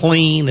okay. It's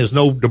clean. There's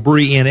no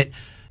debris in it.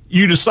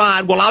 You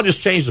decide, well, I'll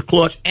just change the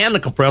clutch and the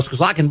compressor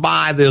because I can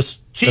buy this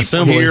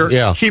cheaper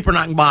here, cheaper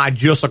than I can buy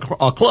just a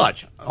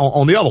clutch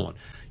on the other one.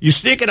 You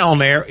stick it on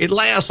there, it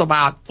lasts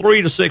about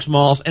 3 to 6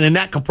 months, and then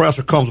that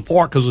compressor comes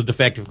apart because of a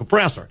defective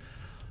compressor.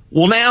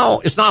 Well, now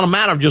it's not a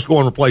matter of just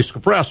going to replace the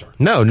compressor.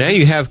 No, now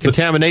you have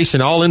contamination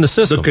all in the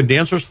system. The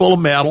condenser's full of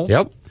metal.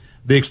 Yep.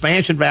 The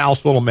expansion valve's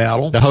full of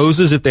metal. The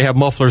hoses, if they have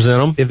mufflers in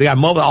them. If they got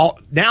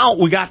mufflers, now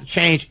we got to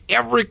change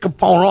every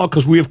component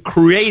because we have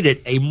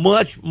created a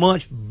much,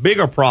 much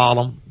bigger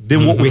problem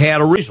than what we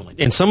had originally.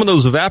 And some of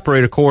those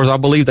evaporator cores, I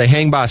believe they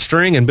hang by a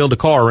string and build a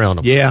car around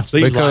them. Yeah,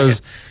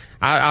 because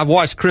I've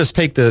watched Chris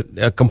take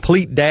the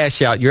complete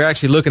dash out. You're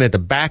actually looking at the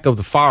back of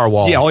the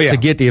firewall to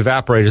get the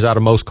evaporators out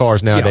of most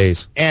cars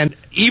nowadays. Yeah. And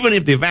even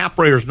if the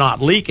evaporator's not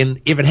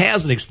leaking, if it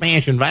has an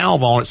expansion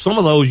valve on it, some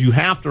of those you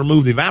have to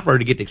remove the evaporator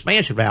to get the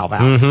expansion valve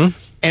out. Mm-hmm.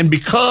 And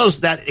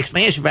because that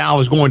expansion valve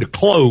is going to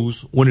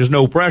close when there's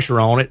no pressure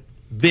on it,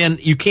 then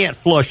you can't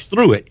flush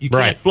through it. You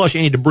can't flush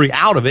any debris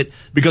out of it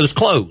because it's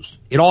closed.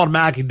 It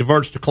automatically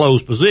diverts to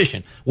closed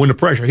position. When the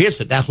pressure hits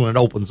it, that's when it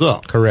opens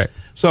up. Correct.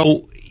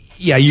 So,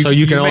 yeah, you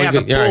can may have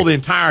to pull the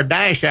entire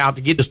dash out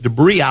to get this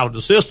debris out of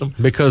the system.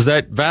 Because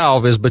that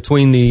valve is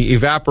between the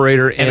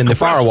evaporator and the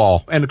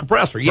firewall. And the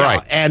compressor, yeah.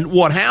 Right. And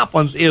what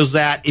happens is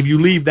that if you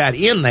leave that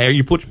in there,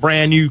 you put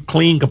brand new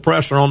clean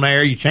compressor on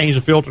there, you change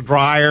the filter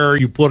dryer,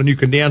 you put a new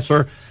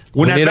condenser.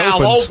 When that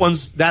valve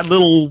opens, that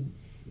little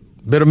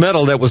bit of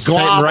metal that was sitting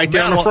right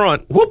down the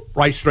front, whoop,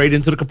 right straight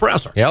into the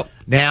compressor. Yep.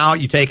 Now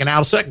you're taking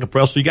out a second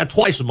compressor, so you got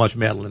twice as much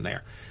metal in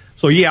there.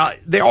 So yeah,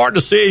 there are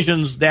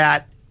decisions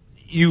that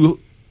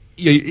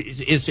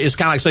it's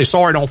kind of like say,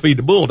 sorry, don't feed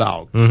the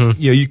bulldog.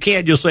 Mm-hmm. You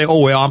can't just say,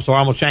 oh well, I'm sorry,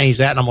 I'm going to change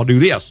that and I'm going to do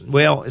this.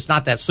 Well, it's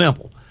not that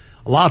simple.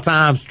 A lot of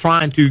times,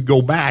 trying to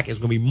go back is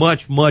going to be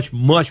much, much,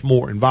 much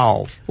more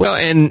involved. Well,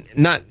 and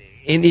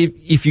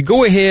if you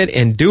go ahead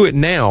and do it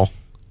now,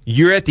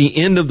 you're at the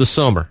end of the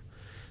summer.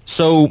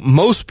 So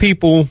most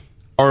people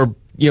are,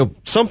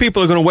 some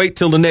people are going to wait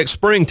till the next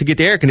spring to get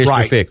the air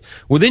conditioner fixed.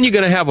 Well, then you're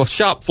going to have a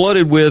shop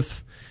flooded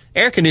with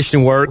air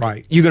conditioning work.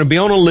 Right. You're going to be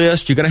on a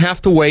list. You're going to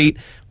have to wait.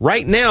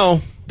 Right now,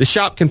 the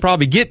shop can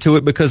probably get to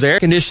it because the air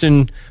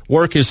conditioning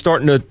work is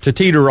starting to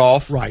teeter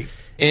off. Right.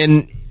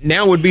 And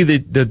now would be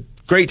the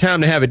great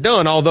time to have it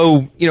done.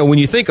 Although, when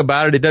you think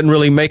about it, it doesn't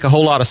really make a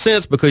whole lot of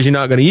sense because you're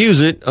not going to use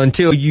it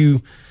until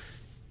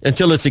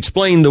it's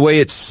explained the way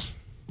it's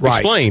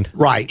explained.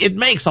 Right. It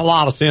makes a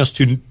lot of sense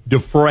to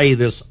defray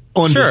this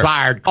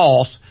undesired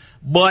cost,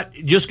 but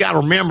you just got to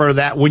remember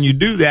that when you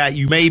do that,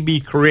 you may be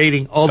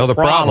creating other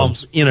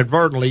problems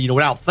inadvertently,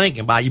 without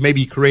thinking about it. You may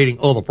be creating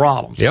other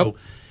problems. Yep. So,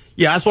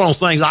 yeah, that's one of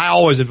those things I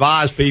always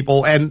advise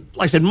people. And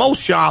like I said,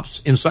 most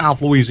shops in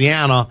South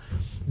Louisiana,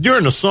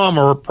 during the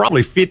summer,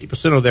 probably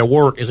 50% of their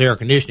work is air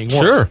conditioning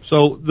work. Sure.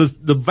 So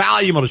the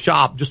volume of the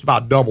shop just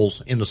about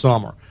doubles in the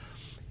summer.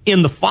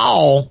 In the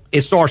fall,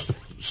 it starts to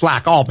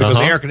slack off because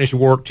the air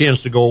conditioning work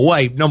tends to go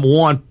away. Number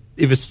one,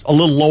 if it's a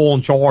little low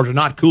on charge or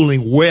not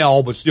cooling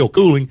well but still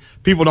cooling,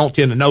 people don't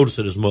tend to notice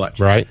it as much.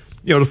 Right.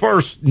 The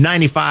first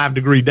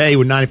 95-degree day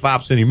with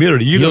 95%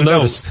 humidity, you'll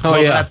notice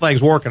whether that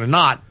thing's working or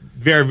not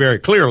very, very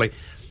clearly.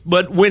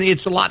 But when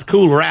it's a lot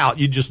cooler out,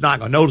 you're just not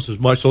going to notice as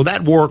much. So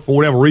that work, for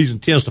whatever reason,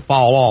 tends to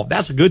fall off.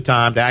 That's a good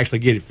time to actually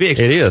get it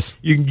fixed. It is.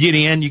 You can get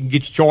in. You can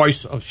get your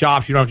choice of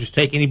shops. You don't just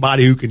take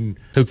anybody who can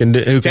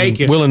take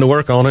it. Willing to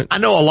work on it. I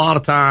know a lot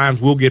of times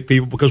we'll get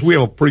people, because we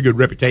have a pretty good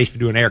reputation for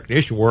doing air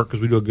conditioning work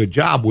because we do a good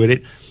job with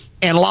it.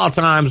 And a lot of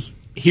times,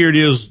 here it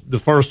is the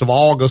 1st of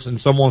August,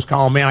 and someone's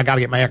calling, man, I got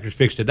to get my air conditioner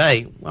fixed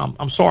today. Well,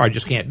 I'm sorry, I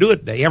just can't do it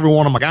today. Every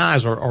one of my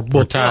guys are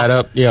booked tied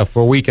up,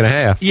 for a week and a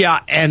half. Yeah,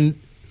 and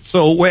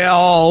so,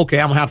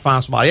 okay, I'm going to have to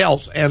find somebody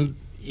else. And,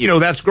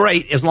 that's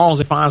great as long as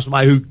they find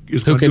somebody who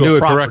is going to do a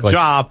proper correctly.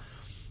 job.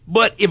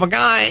 But if a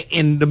guy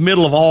in the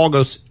middle of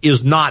August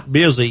is not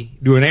busy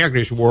doing air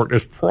conditioning work,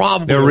 there's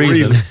probably a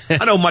reason.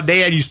 I know my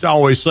dad used to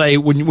always say,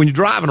 when you're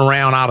driving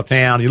around out of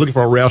town, you're looking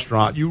for a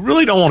restaurant, you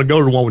really don't want to go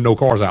to the one with no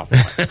cars out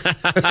front.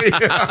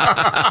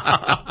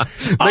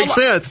 Makes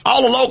sense.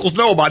 All the locals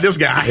know about this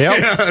guy.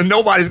 Yep.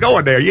 Nobody's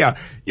going there. Yeah.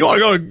 You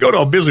want to go to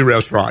a busy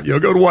restaurant. Go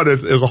to one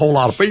that there's a whole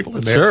lot of people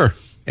in there. Sure.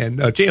 And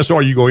chances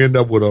are you're going to end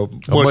up with a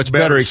much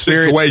better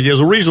experience. There's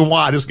a reason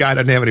why this guy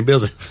doesn't have any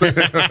business.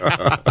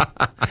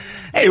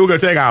 Hey, we're going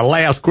to take our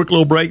last quick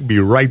little break. Be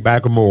right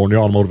back with more on the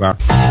Automotive Hour.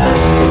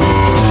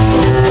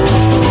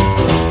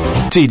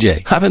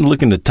 TJ, I've been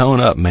looking to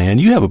tone up, man.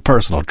 You have a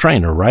personal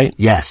trainer, right?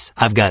 Yes,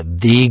 I've got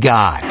the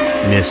guy,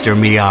 Mr.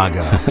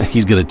 Miyago.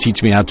 He's going to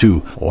teach me how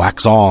to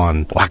wax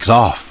on, wax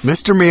off.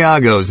 Mr.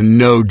 Miyago's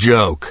no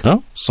joke.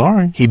 Oh,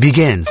 sorry. He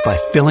begins by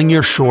filling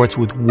your shorts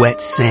with wet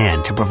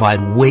sand to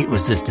provide weight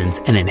resistance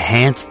and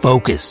enhance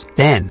focus.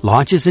 Then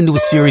launches into a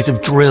series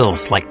of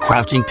drills like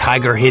crouching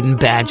tiger, hidden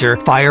badger,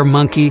 fire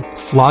monkey,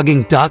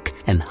 flogging duck,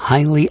 and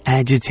highly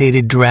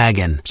agitated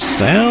dragon.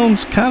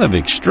 Sounds kind of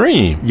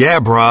extreme. Yeah,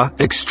 bruh.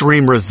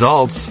 Extreme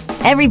results.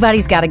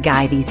 Everybody's got a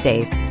guy these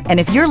days. And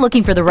if you're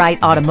looking for the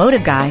right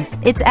automotive guy,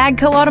 it's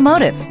AGCO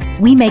Automotive.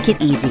 We make it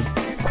easy.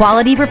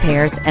 Quality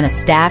repairs and a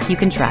staff you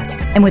can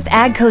trust. And with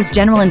AGCO's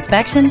general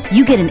inspection,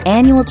 you get an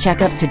annual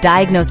checkup to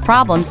diagnose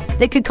problems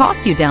that could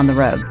cost you down the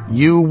road.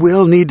 You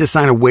will need to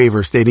sign a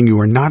waiver stating you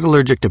are not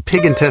allergic to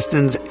pig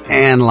intestines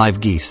and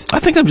live geese. I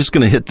think I'm just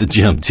going to hit the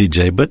gym,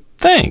 TJ, but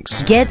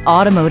thanks. Get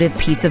automotive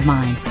peace of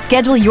mind.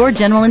 Schedule your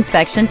general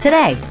inspection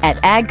today at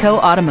AGCO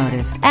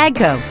Automotive.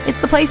 AGCO, it's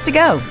the place to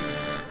go.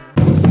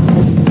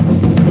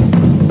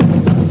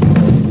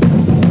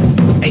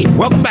 Hey,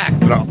 welcome back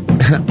to the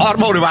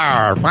Automotive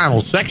Hour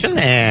final section,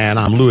 and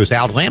I'm Louis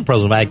Altazan,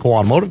 president of AGCO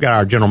Automotive. Got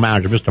our general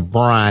manager, Mr.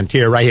 Brian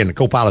Terry, right here in the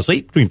co-pilot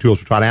seat. Between two of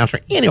us, we try to answer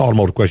any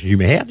automotive questions you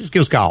may have. Just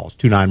give us calls,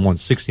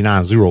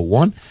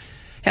 291-6901.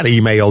 Had an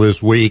email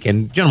this week,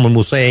 and the gentleman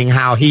was saying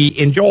how he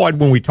enjoyed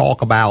when we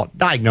talk about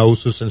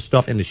diagnosis and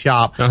stuff in the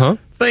shop,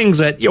 things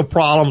that,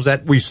 problems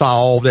that we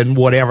solved and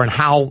whatever, and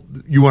how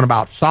you went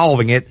about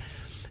solving it.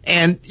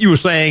 And you were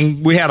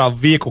saying we had a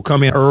vehicle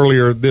come in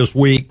earlier this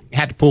week,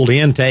 had to pull the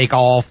intake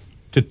off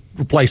to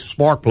replace the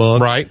spark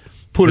plug. Right.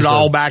 put it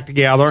all back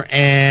together,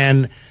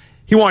 and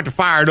he wanted to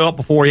fire it up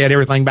before he had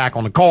everything back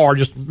on the car,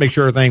 just to make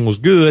sure everything was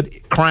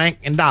good. Crank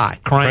and die.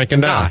 Crank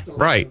and die.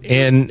 Right.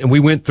 And we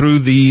went through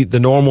the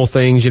normal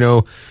things,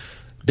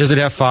 does it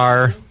have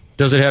fire?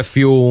 Does it have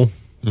fuel?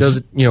 Does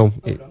it,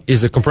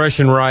 is the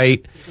compression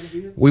right?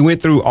 We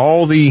went through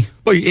all the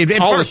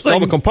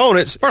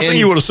components. First thing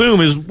you would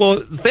assume is,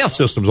 the theft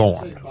system's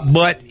on,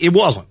 but it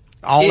wasn't.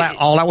 All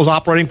that was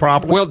operating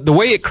properly. Well, the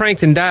way it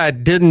cranked and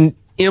died didn't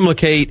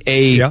implicate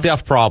a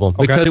theft problem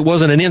because it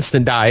wasn't an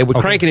instant die. It would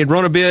crank and it'd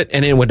run a bit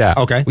and then it would die.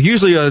 Okay.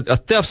 Usually a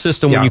theft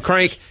system, when you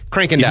crank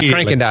and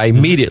die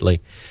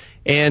immediately.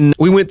 And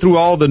we went through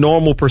all the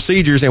normal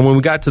procedures, and when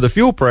we got to the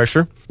fuel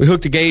pressure, we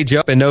hooked the gauge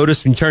up and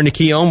noticed when you turned the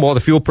key on, the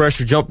fuel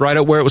pressure jumped right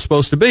up where it was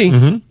supposed to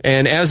be.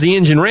 And as the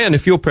engine ran, the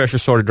fuel pressure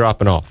started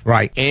dropping off.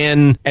 Right.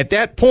 And at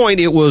that point,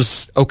 it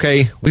was,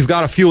 okay, we've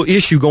got a fuel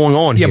issue going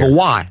on here. Yeah, but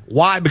why?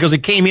 Why? Because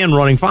it came in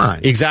running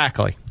fine.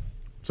 Exactly.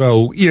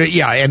 So,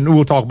 and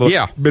we'll talk about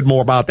a bit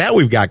more about that.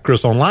 We've got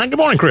Chris online. Good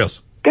morning,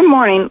 Chris. Good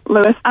morning,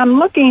 Lewis. I'm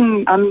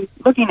looking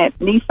at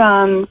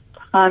Nissans,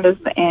 Hondas,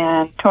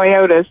 and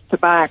Toyotas to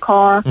buy a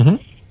car. Do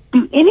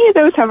any of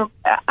those have?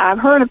 I've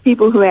heard of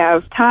people who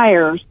have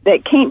tires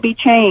that can't be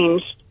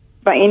changed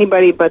by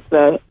anybody but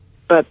the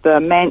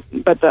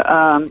dealership.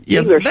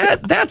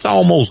 That's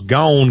almost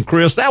gone,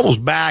 Chris. That was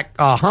back.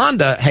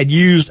 Honda had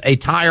used a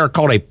tire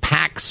called a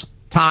PAX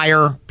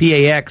tire,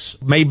 PAX,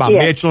 made by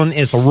Michelin.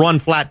 It's a run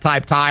flat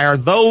type tire.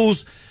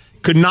 Those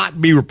could not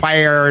be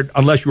repaired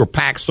unless you were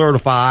PAX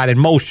certified, and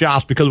most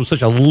shops, because it was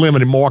such a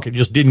limited market,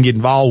 just didn't get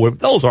involved with it.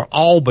 Those are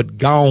all but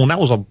gone.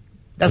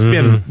 That's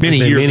been many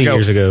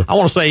years ago. I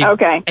want to say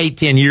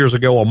 8-10 years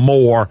ago or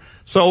more.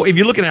 So if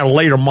you're looking at a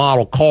later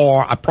model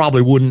car, I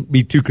probably wouldn't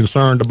be too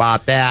concerned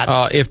about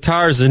that. If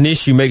tires is an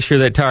issue, make sure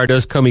that tire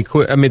does come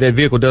that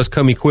vehicle does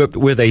come equipped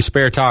with a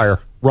spare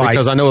tire. Right.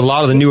 Because I know a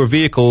lot of the newer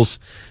vehicles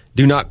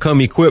do not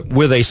come equipped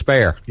with a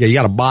spare. Yeah, you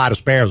got to buy the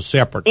spare as a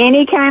separate.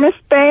 Any kind of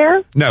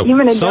spare? No.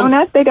 Even a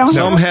donut they don't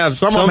have?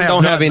 Some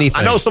don't have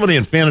anything. I know some of the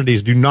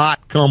Infinities do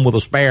not come with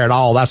a spare at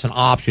all. That's an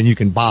option you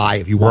can buy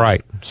if you want.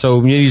 Right.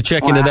 So you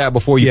check into that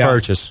before you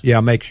purchase. Yeah,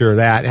 make sure of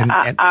that. And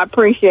I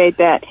appreciate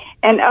that.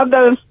 And of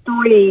those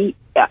three...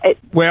 there's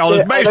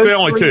basically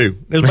only two.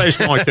 There's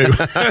basically only two.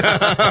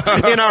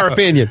 In our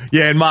opinion.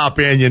 Yeah, in my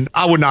opinion.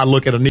 I would not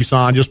look at a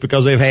Nissan just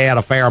because they've had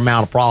a fair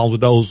amount of problems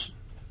with those.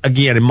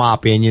 Again, in my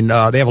opinion,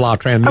 they have a lot of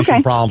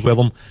transmission problems with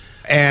them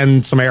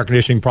and some air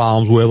conditioning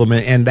problems with them,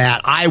 and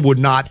that I would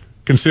not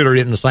consider it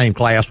in the same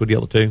class with the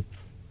other two.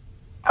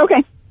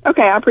 Okay,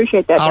 I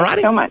appreciate that. All Thank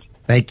you so much.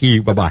 Thank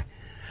you. Bye-bye.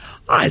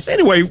 All right, so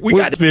anyway, we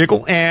got this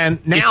vehicle,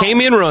 and now... It came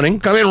in running.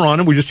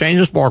 We just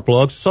changed the spark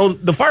plugs. So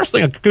the first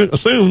thing I could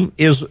assume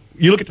is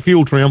you look at the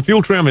fuel trim.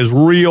 Fuel trim is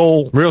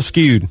real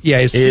skewed. Yeah,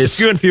 it's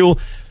skewing fuel.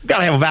 We've got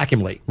to have a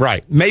vacuum leak.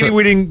 Right. Maybe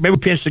we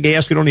pinched the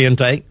gasket on the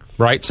intake.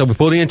 Right, so we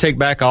pulled the intake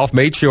back off,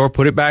 made sure,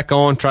 put it back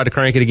on, tried to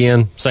crank it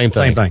again, same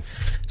thing.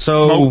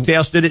 So smoke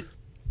tested it.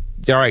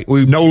 All right,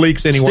 no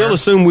leaks anywhere. Still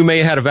assume we may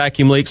have had a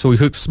vacuum leak, so we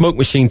hooked the smoke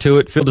machine to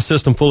it, filled the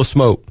system full of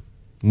smoke.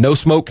 No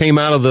smoke came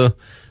out of the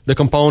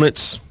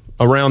components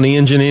around the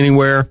engine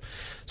anywhere.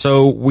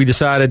 So we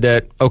decided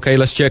that, okay,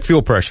 let's check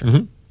fuel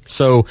pressure.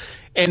 So,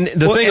 and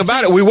the thing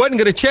about it, we wasn't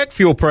going to check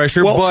fuel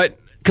pressure, but...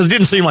 Because it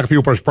didn't seem like a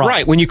fuel pressure problem.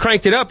 Right. When you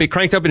cranked it up and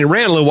it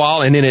ran a little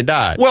while, and then it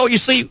died. Well, you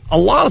see, a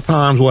lot of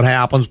times what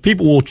happens,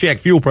 people will check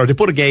fuel pressure. They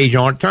put a gauge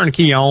on it, turn the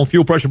key on,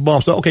 fuel pressure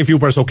bumps up. Okay, fuel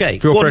pressure okay.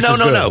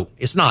 No.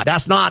 It's not.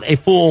 That's not a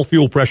full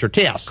fuel pressure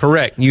test.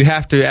 Correct. You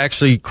have to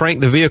actually crank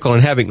the vehicle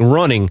and have it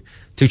running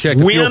to check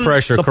the fuel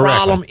pressure correctly. When the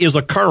problem is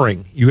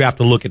occurring, you have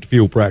to look at the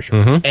fuel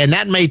pressure. And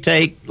that may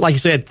take, like you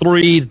said,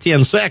 3 to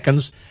 10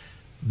 seconds.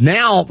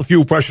 Now the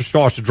fuel pressure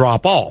starts to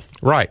drop off.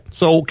 Right.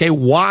 So, okay,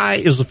 why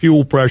is the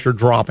fuel pressure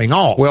dropping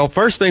off? Well,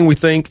 first thing we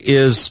think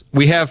is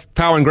we have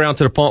power and ground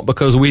to the pump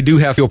because we do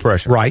have fuel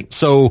pressure. Right.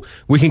 So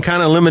we can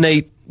kind of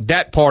eliminate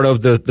that part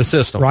of the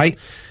system. Right.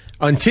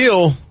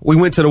 Until we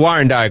went to the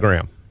wiring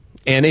diagram.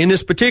 And in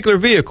this particular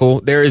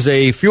vehicle, there is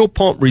a fuel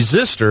pump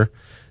resistor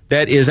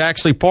that is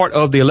actually part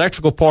of the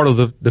electrical part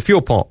of the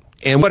fuel pump.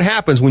 And what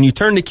happens when you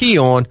turn the key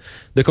on,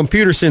 the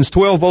computer sends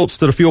 12 volts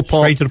to the fuel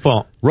pump. Straight to the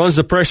pump. Runs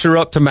the pressure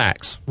up to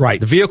max. Right.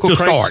 The vehicle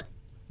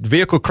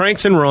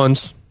cranks and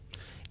runs.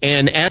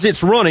 And as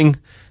it's running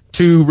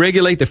to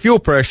regulate the fuel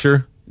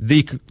pressure,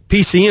 the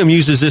PCM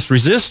uses this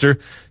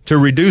resistor to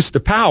reduce the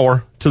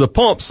power to the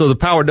pump so the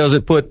power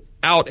doesn't put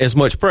out as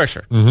much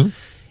pressure.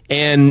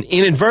 And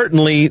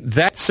inadvertently,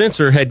 that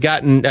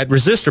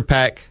resistor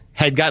pack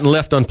had gotten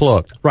left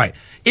unplugged. Right.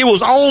 It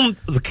was on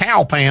the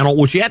cowl panel,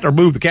 which you had to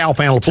remove the cowl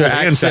panel to pull the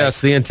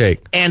access the intake.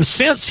 And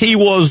since he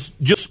was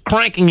just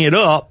cranking it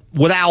up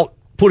without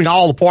putting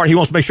all the part, he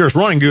wants to make sure it's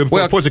running good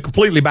before he puts it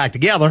completely back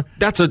together.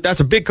 That's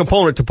a big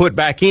component to put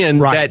back in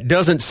that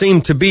doesn't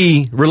seem to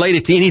be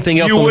related to anything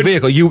else on the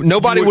vehicle.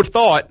 Nobody would have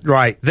thought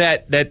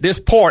that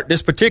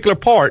this particular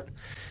part,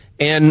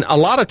 and a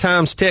lot of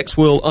times techs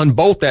will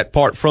unbolt that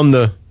part from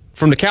the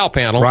from the cowl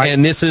panel, right.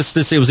 and this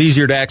it was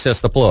easier to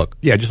access the plug.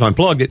 Yeah, just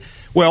unplugged it.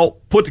 Well,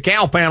 put the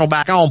cowl panel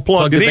back on,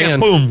 plugged it in,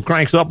 boom,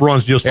 cranks up,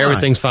 runs just fine.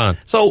 Everything's fine.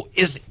 So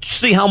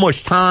see how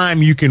much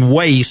time you can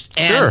waste.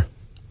 And sure.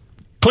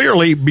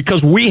 Clearly,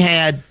 because we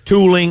had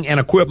tooling and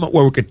equipment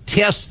where we could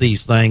test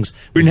these things,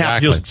 we didn't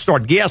have to just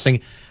start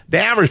guessing. The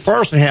average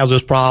person has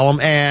this problem,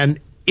 and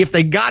if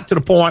they got to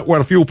the point where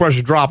the fuel pressure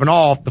is dropping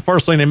off, the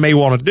first thing they may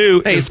want to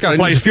do is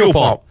replace the fuel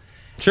pump.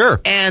 Sure.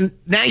 And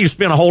now you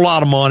spend a whole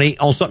lot of money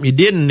on something you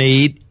didn't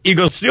need. You're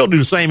going to still do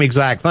the same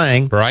exact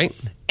thing. Right.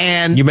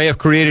 And you may have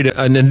created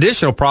an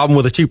additional problem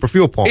with a cheaper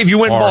fuel pump. If you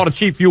went and bought a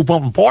cheap fuel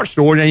pump from parts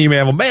store, then you may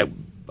have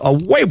a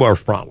way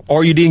worse problem.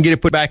 Or you didn't get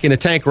it put back in the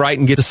tank right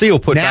and get the seal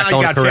put back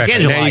on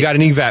correctly. Now you got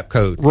an evap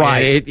code.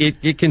 Right.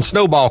 It can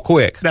snowball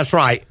quick. That's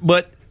right.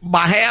 But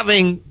by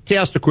having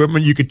test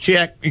equipment, you could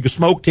check, you could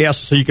smoke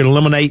test so you can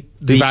eliminate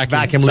the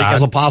vacuum leak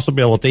as a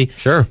possibility.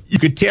 Sure. You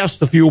could test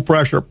the fuel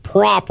pressure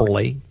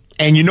properly,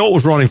 and you know it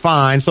was running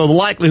fine, so the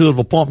likelihood of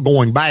a pump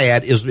going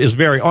bad is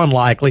very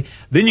unlikely.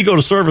 Then you go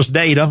to service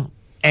data,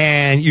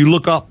 and you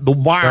look up the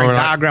wiring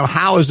diagram.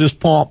 How is this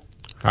pump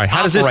All right,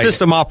 how does this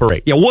system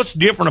operate? Yeah, what's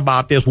different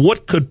about this?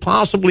 What could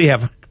possibly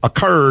have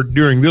occurred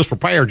during this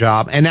repair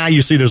job? And now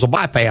you see there's a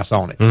bypass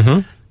on it.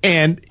 Mm-hmm.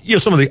 And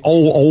some of the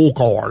old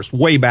cars,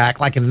 way back,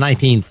 like in the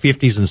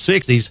 1950s and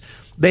 60s,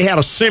 they had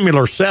a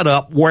similar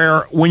setup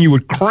where when you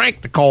would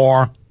crank the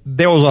car,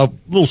 there was a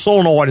little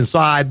solenoid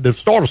inside, the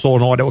starter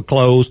solenoid that would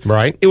close.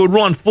 Right. It would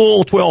run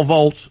full 12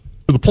 volts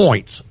to the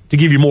points to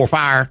give you more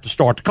fire to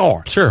start the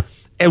car. Sure.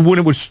 And when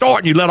it would start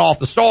and you let off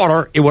the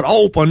starter, it would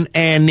open,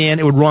 and then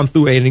it would run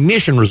through an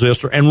ignition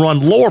resistor and run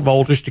lower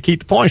voltage to keep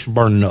the points from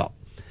burning up.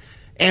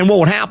 And what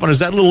would happen is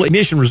that little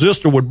ignition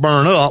resistor would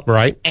burn up,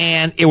 right,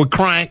 and it would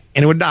crank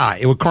and it would die.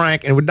 It would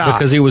crank and it would die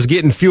because it was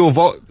getting full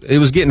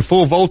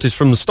voltage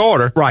from the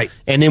starter, right?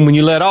 And then when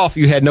you let off,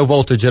 you had no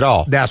voltage at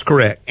all. That's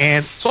correct.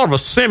 And sort of a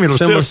similar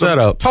system,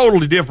 setup,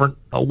 totally different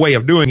way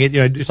of doing it.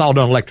 It's all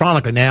done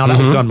electronically now. That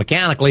was done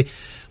mechanically,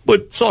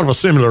 but sort of a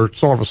similar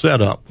sort of a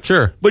setup.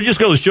 Sure. But it just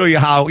goes to show you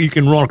how you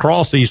can run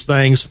across these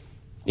things,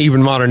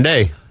 even modern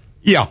day.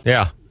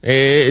 Yeah.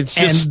 It's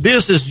just, and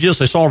this is just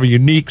a sort of a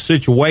unique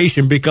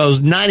situation because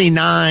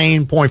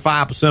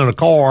 99.5% of the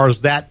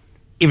cars that,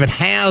 if it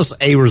has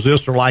a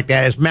resistor like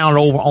that, it's mounted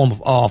over on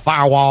the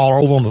firewall or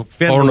over on the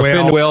fender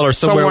well or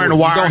somewhere in the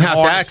wire. You don't have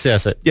to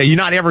access it. Yeah, you're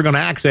not ever going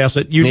to access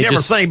it. You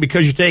never think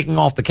because you're taking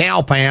off the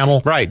cowl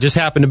panel. Right. Just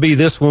happened to be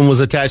this one was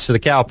attached to the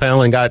cowl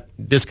panel and got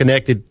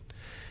disconnected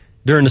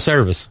during the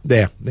service.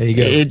 There you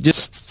go. It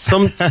just,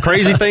 some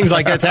crazy things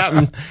like that's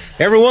happen.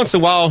 Every once in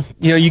a while,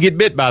 you get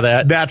bit by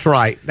that. That's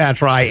right.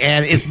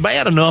 And it's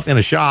bad enough in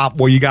a shop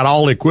where you got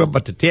all the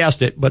equipment to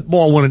test it, but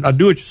boy, when a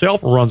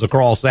do-it-yourselfer runs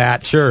across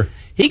that, sure,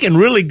 he can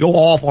really go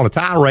off on a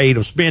tirade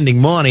of spending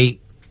money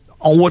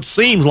on what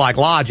seems like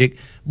logic,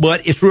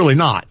 but it's really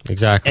not.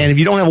 Exactly. And if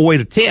you don't have a way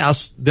to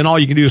test, then all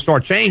you can do is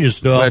start changing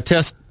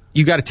stuff.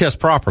 You got to test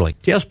properly.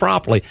 Test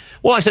properly.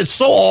 Well, I said,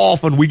 so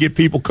often we get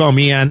people come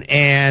in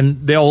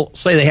and they'll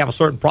say they have a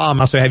certain problem.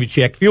 I say, have you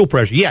checked fuel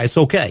pressure? Yeah, it's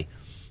okay.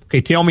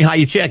 Okay, tell me how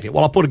you checked it.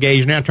 Well, I put a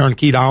gauge in there, turned the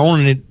key on,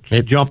 and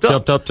it jumped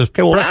up. To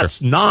okay, well, pressure. That's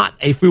not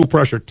a fuel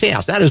pressure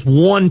test. That is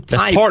one type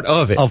That's part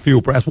of it. Of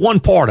fuel pressure. That's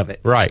one part of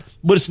it. Right.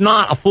 But it's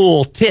not a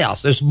full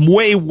test. There's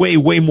way, way,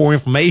 way more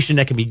information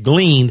that can be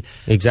gleaned.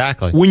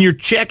 Exactly. When you're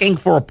checking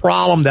for a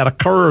problem that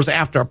occurs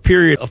after a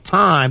period of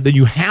time, then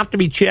you have to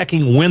be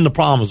checking when the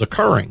problem is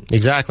occurring.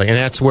 Exactly. And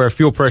that's where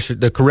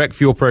the correct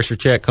fuel pressure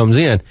check comes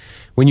in.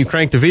 When you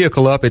crank the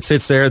vehicle up, it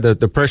sits there, the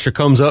pressure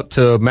comes up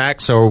to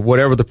max or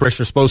whatever the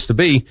pressure is supposed to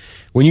be.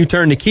 When you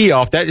turn the key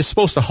off, that is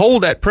supposed to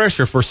hold that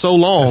pressure for so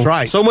long. That's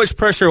right. So much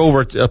pressure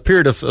over a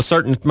period of a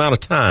certain amount of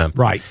time.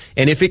 Right.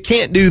 And if it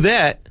can't do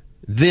that,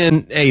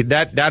 then, hey,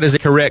 that is a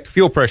correct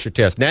fuel pressure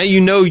test. Now you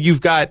know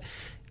you've got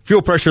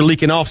fuel pressure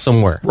leaking off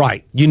somewhere.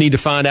 Right. You need to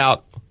find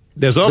out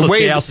there's other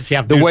tests that you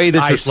have to the way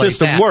that the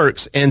system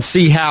works and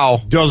see how.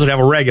 Does it have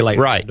a regulator?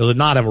 Right. Does it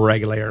not have a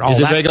regulator? Is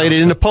it regulated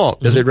in the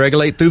pump? Does it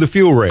regulate through the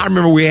fuel rate? I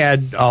remember we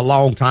had a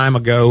long time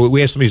ago, we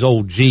had some of these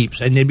old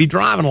Jeeps, and they'd be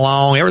driving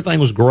along,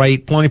 everything was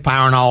great, plenty of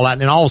power and all that,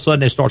 and then all of a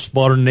sudden they start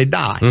sputtering and they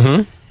die.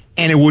 Mm-hmm.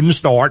 And it wouldn't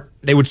start.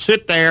 They would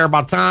sit there.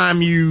 By the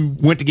time you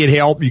went to get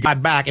help, you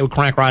got back, it would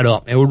crank right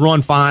up. It would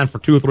run fine for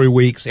 2 or 3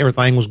 weeks.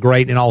 Everything was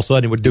great, and all of a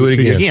sudden it would do it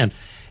again.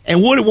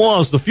 And what it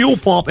was, the fuel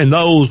pump in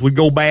those would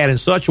go bad in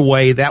such a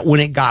way that when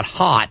it got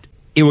hot,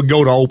 it would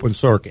go to open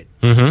circuit.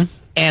 Mm-hmm.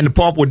 And the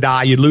pump would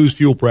die. You'd lose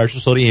fuel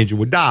pressure, so the engine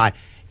would die.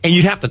 And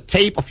you'd have to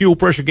tape a fuel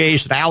pressure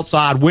gauge to the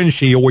outside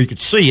windshield where you could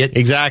see it.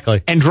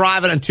 Exactly. And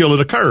drive it until it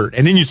occurred.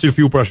 And then you'd see the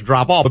fuel pressure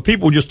drop off. But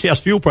people would just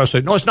test fuel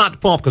pressure. No, it's not the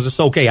pump because it's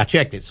okay. I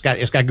checked it.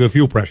 It's got good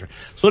fuel pressure.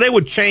 So they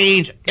would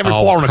change every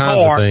part of the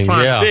car trying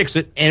to fix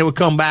it. And it would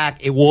come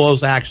back. It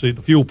was actually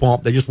the fuel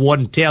pump. They just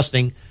wasn't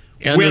testing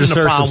when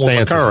the problem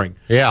was occurring.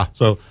 Yeah.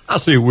 So I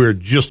see we're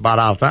just about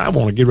out of time. I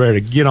want to get ready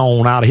to get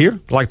on out of here.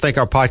 I'd like to thank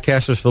our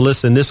podcasters for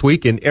listening this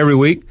week and every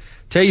week.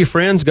 Tell your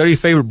friends, go to your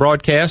favorite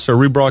broadcast or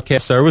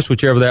rebroadcast service,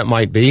 whichever that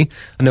might be.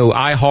 I know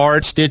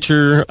iHeart,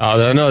 Stitcher,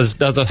 I know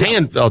there's a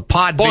hand,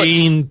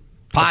 Podbean,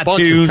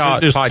 PodTunes.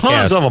 There's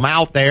tons of them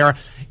out there.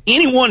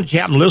 Anyone that you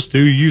happen to listen to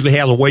usually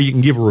has a way you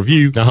can give a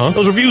review.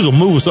 Those reviews will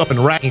move us up in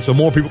the ranking so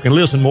more people can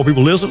listen. More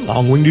people listen, the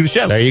longer we can do the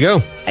show. There you go.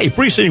 Hey,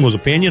 preceding was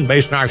opinion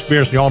based on our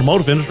experience in the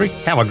automotive industry.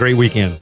 Have a great weekend.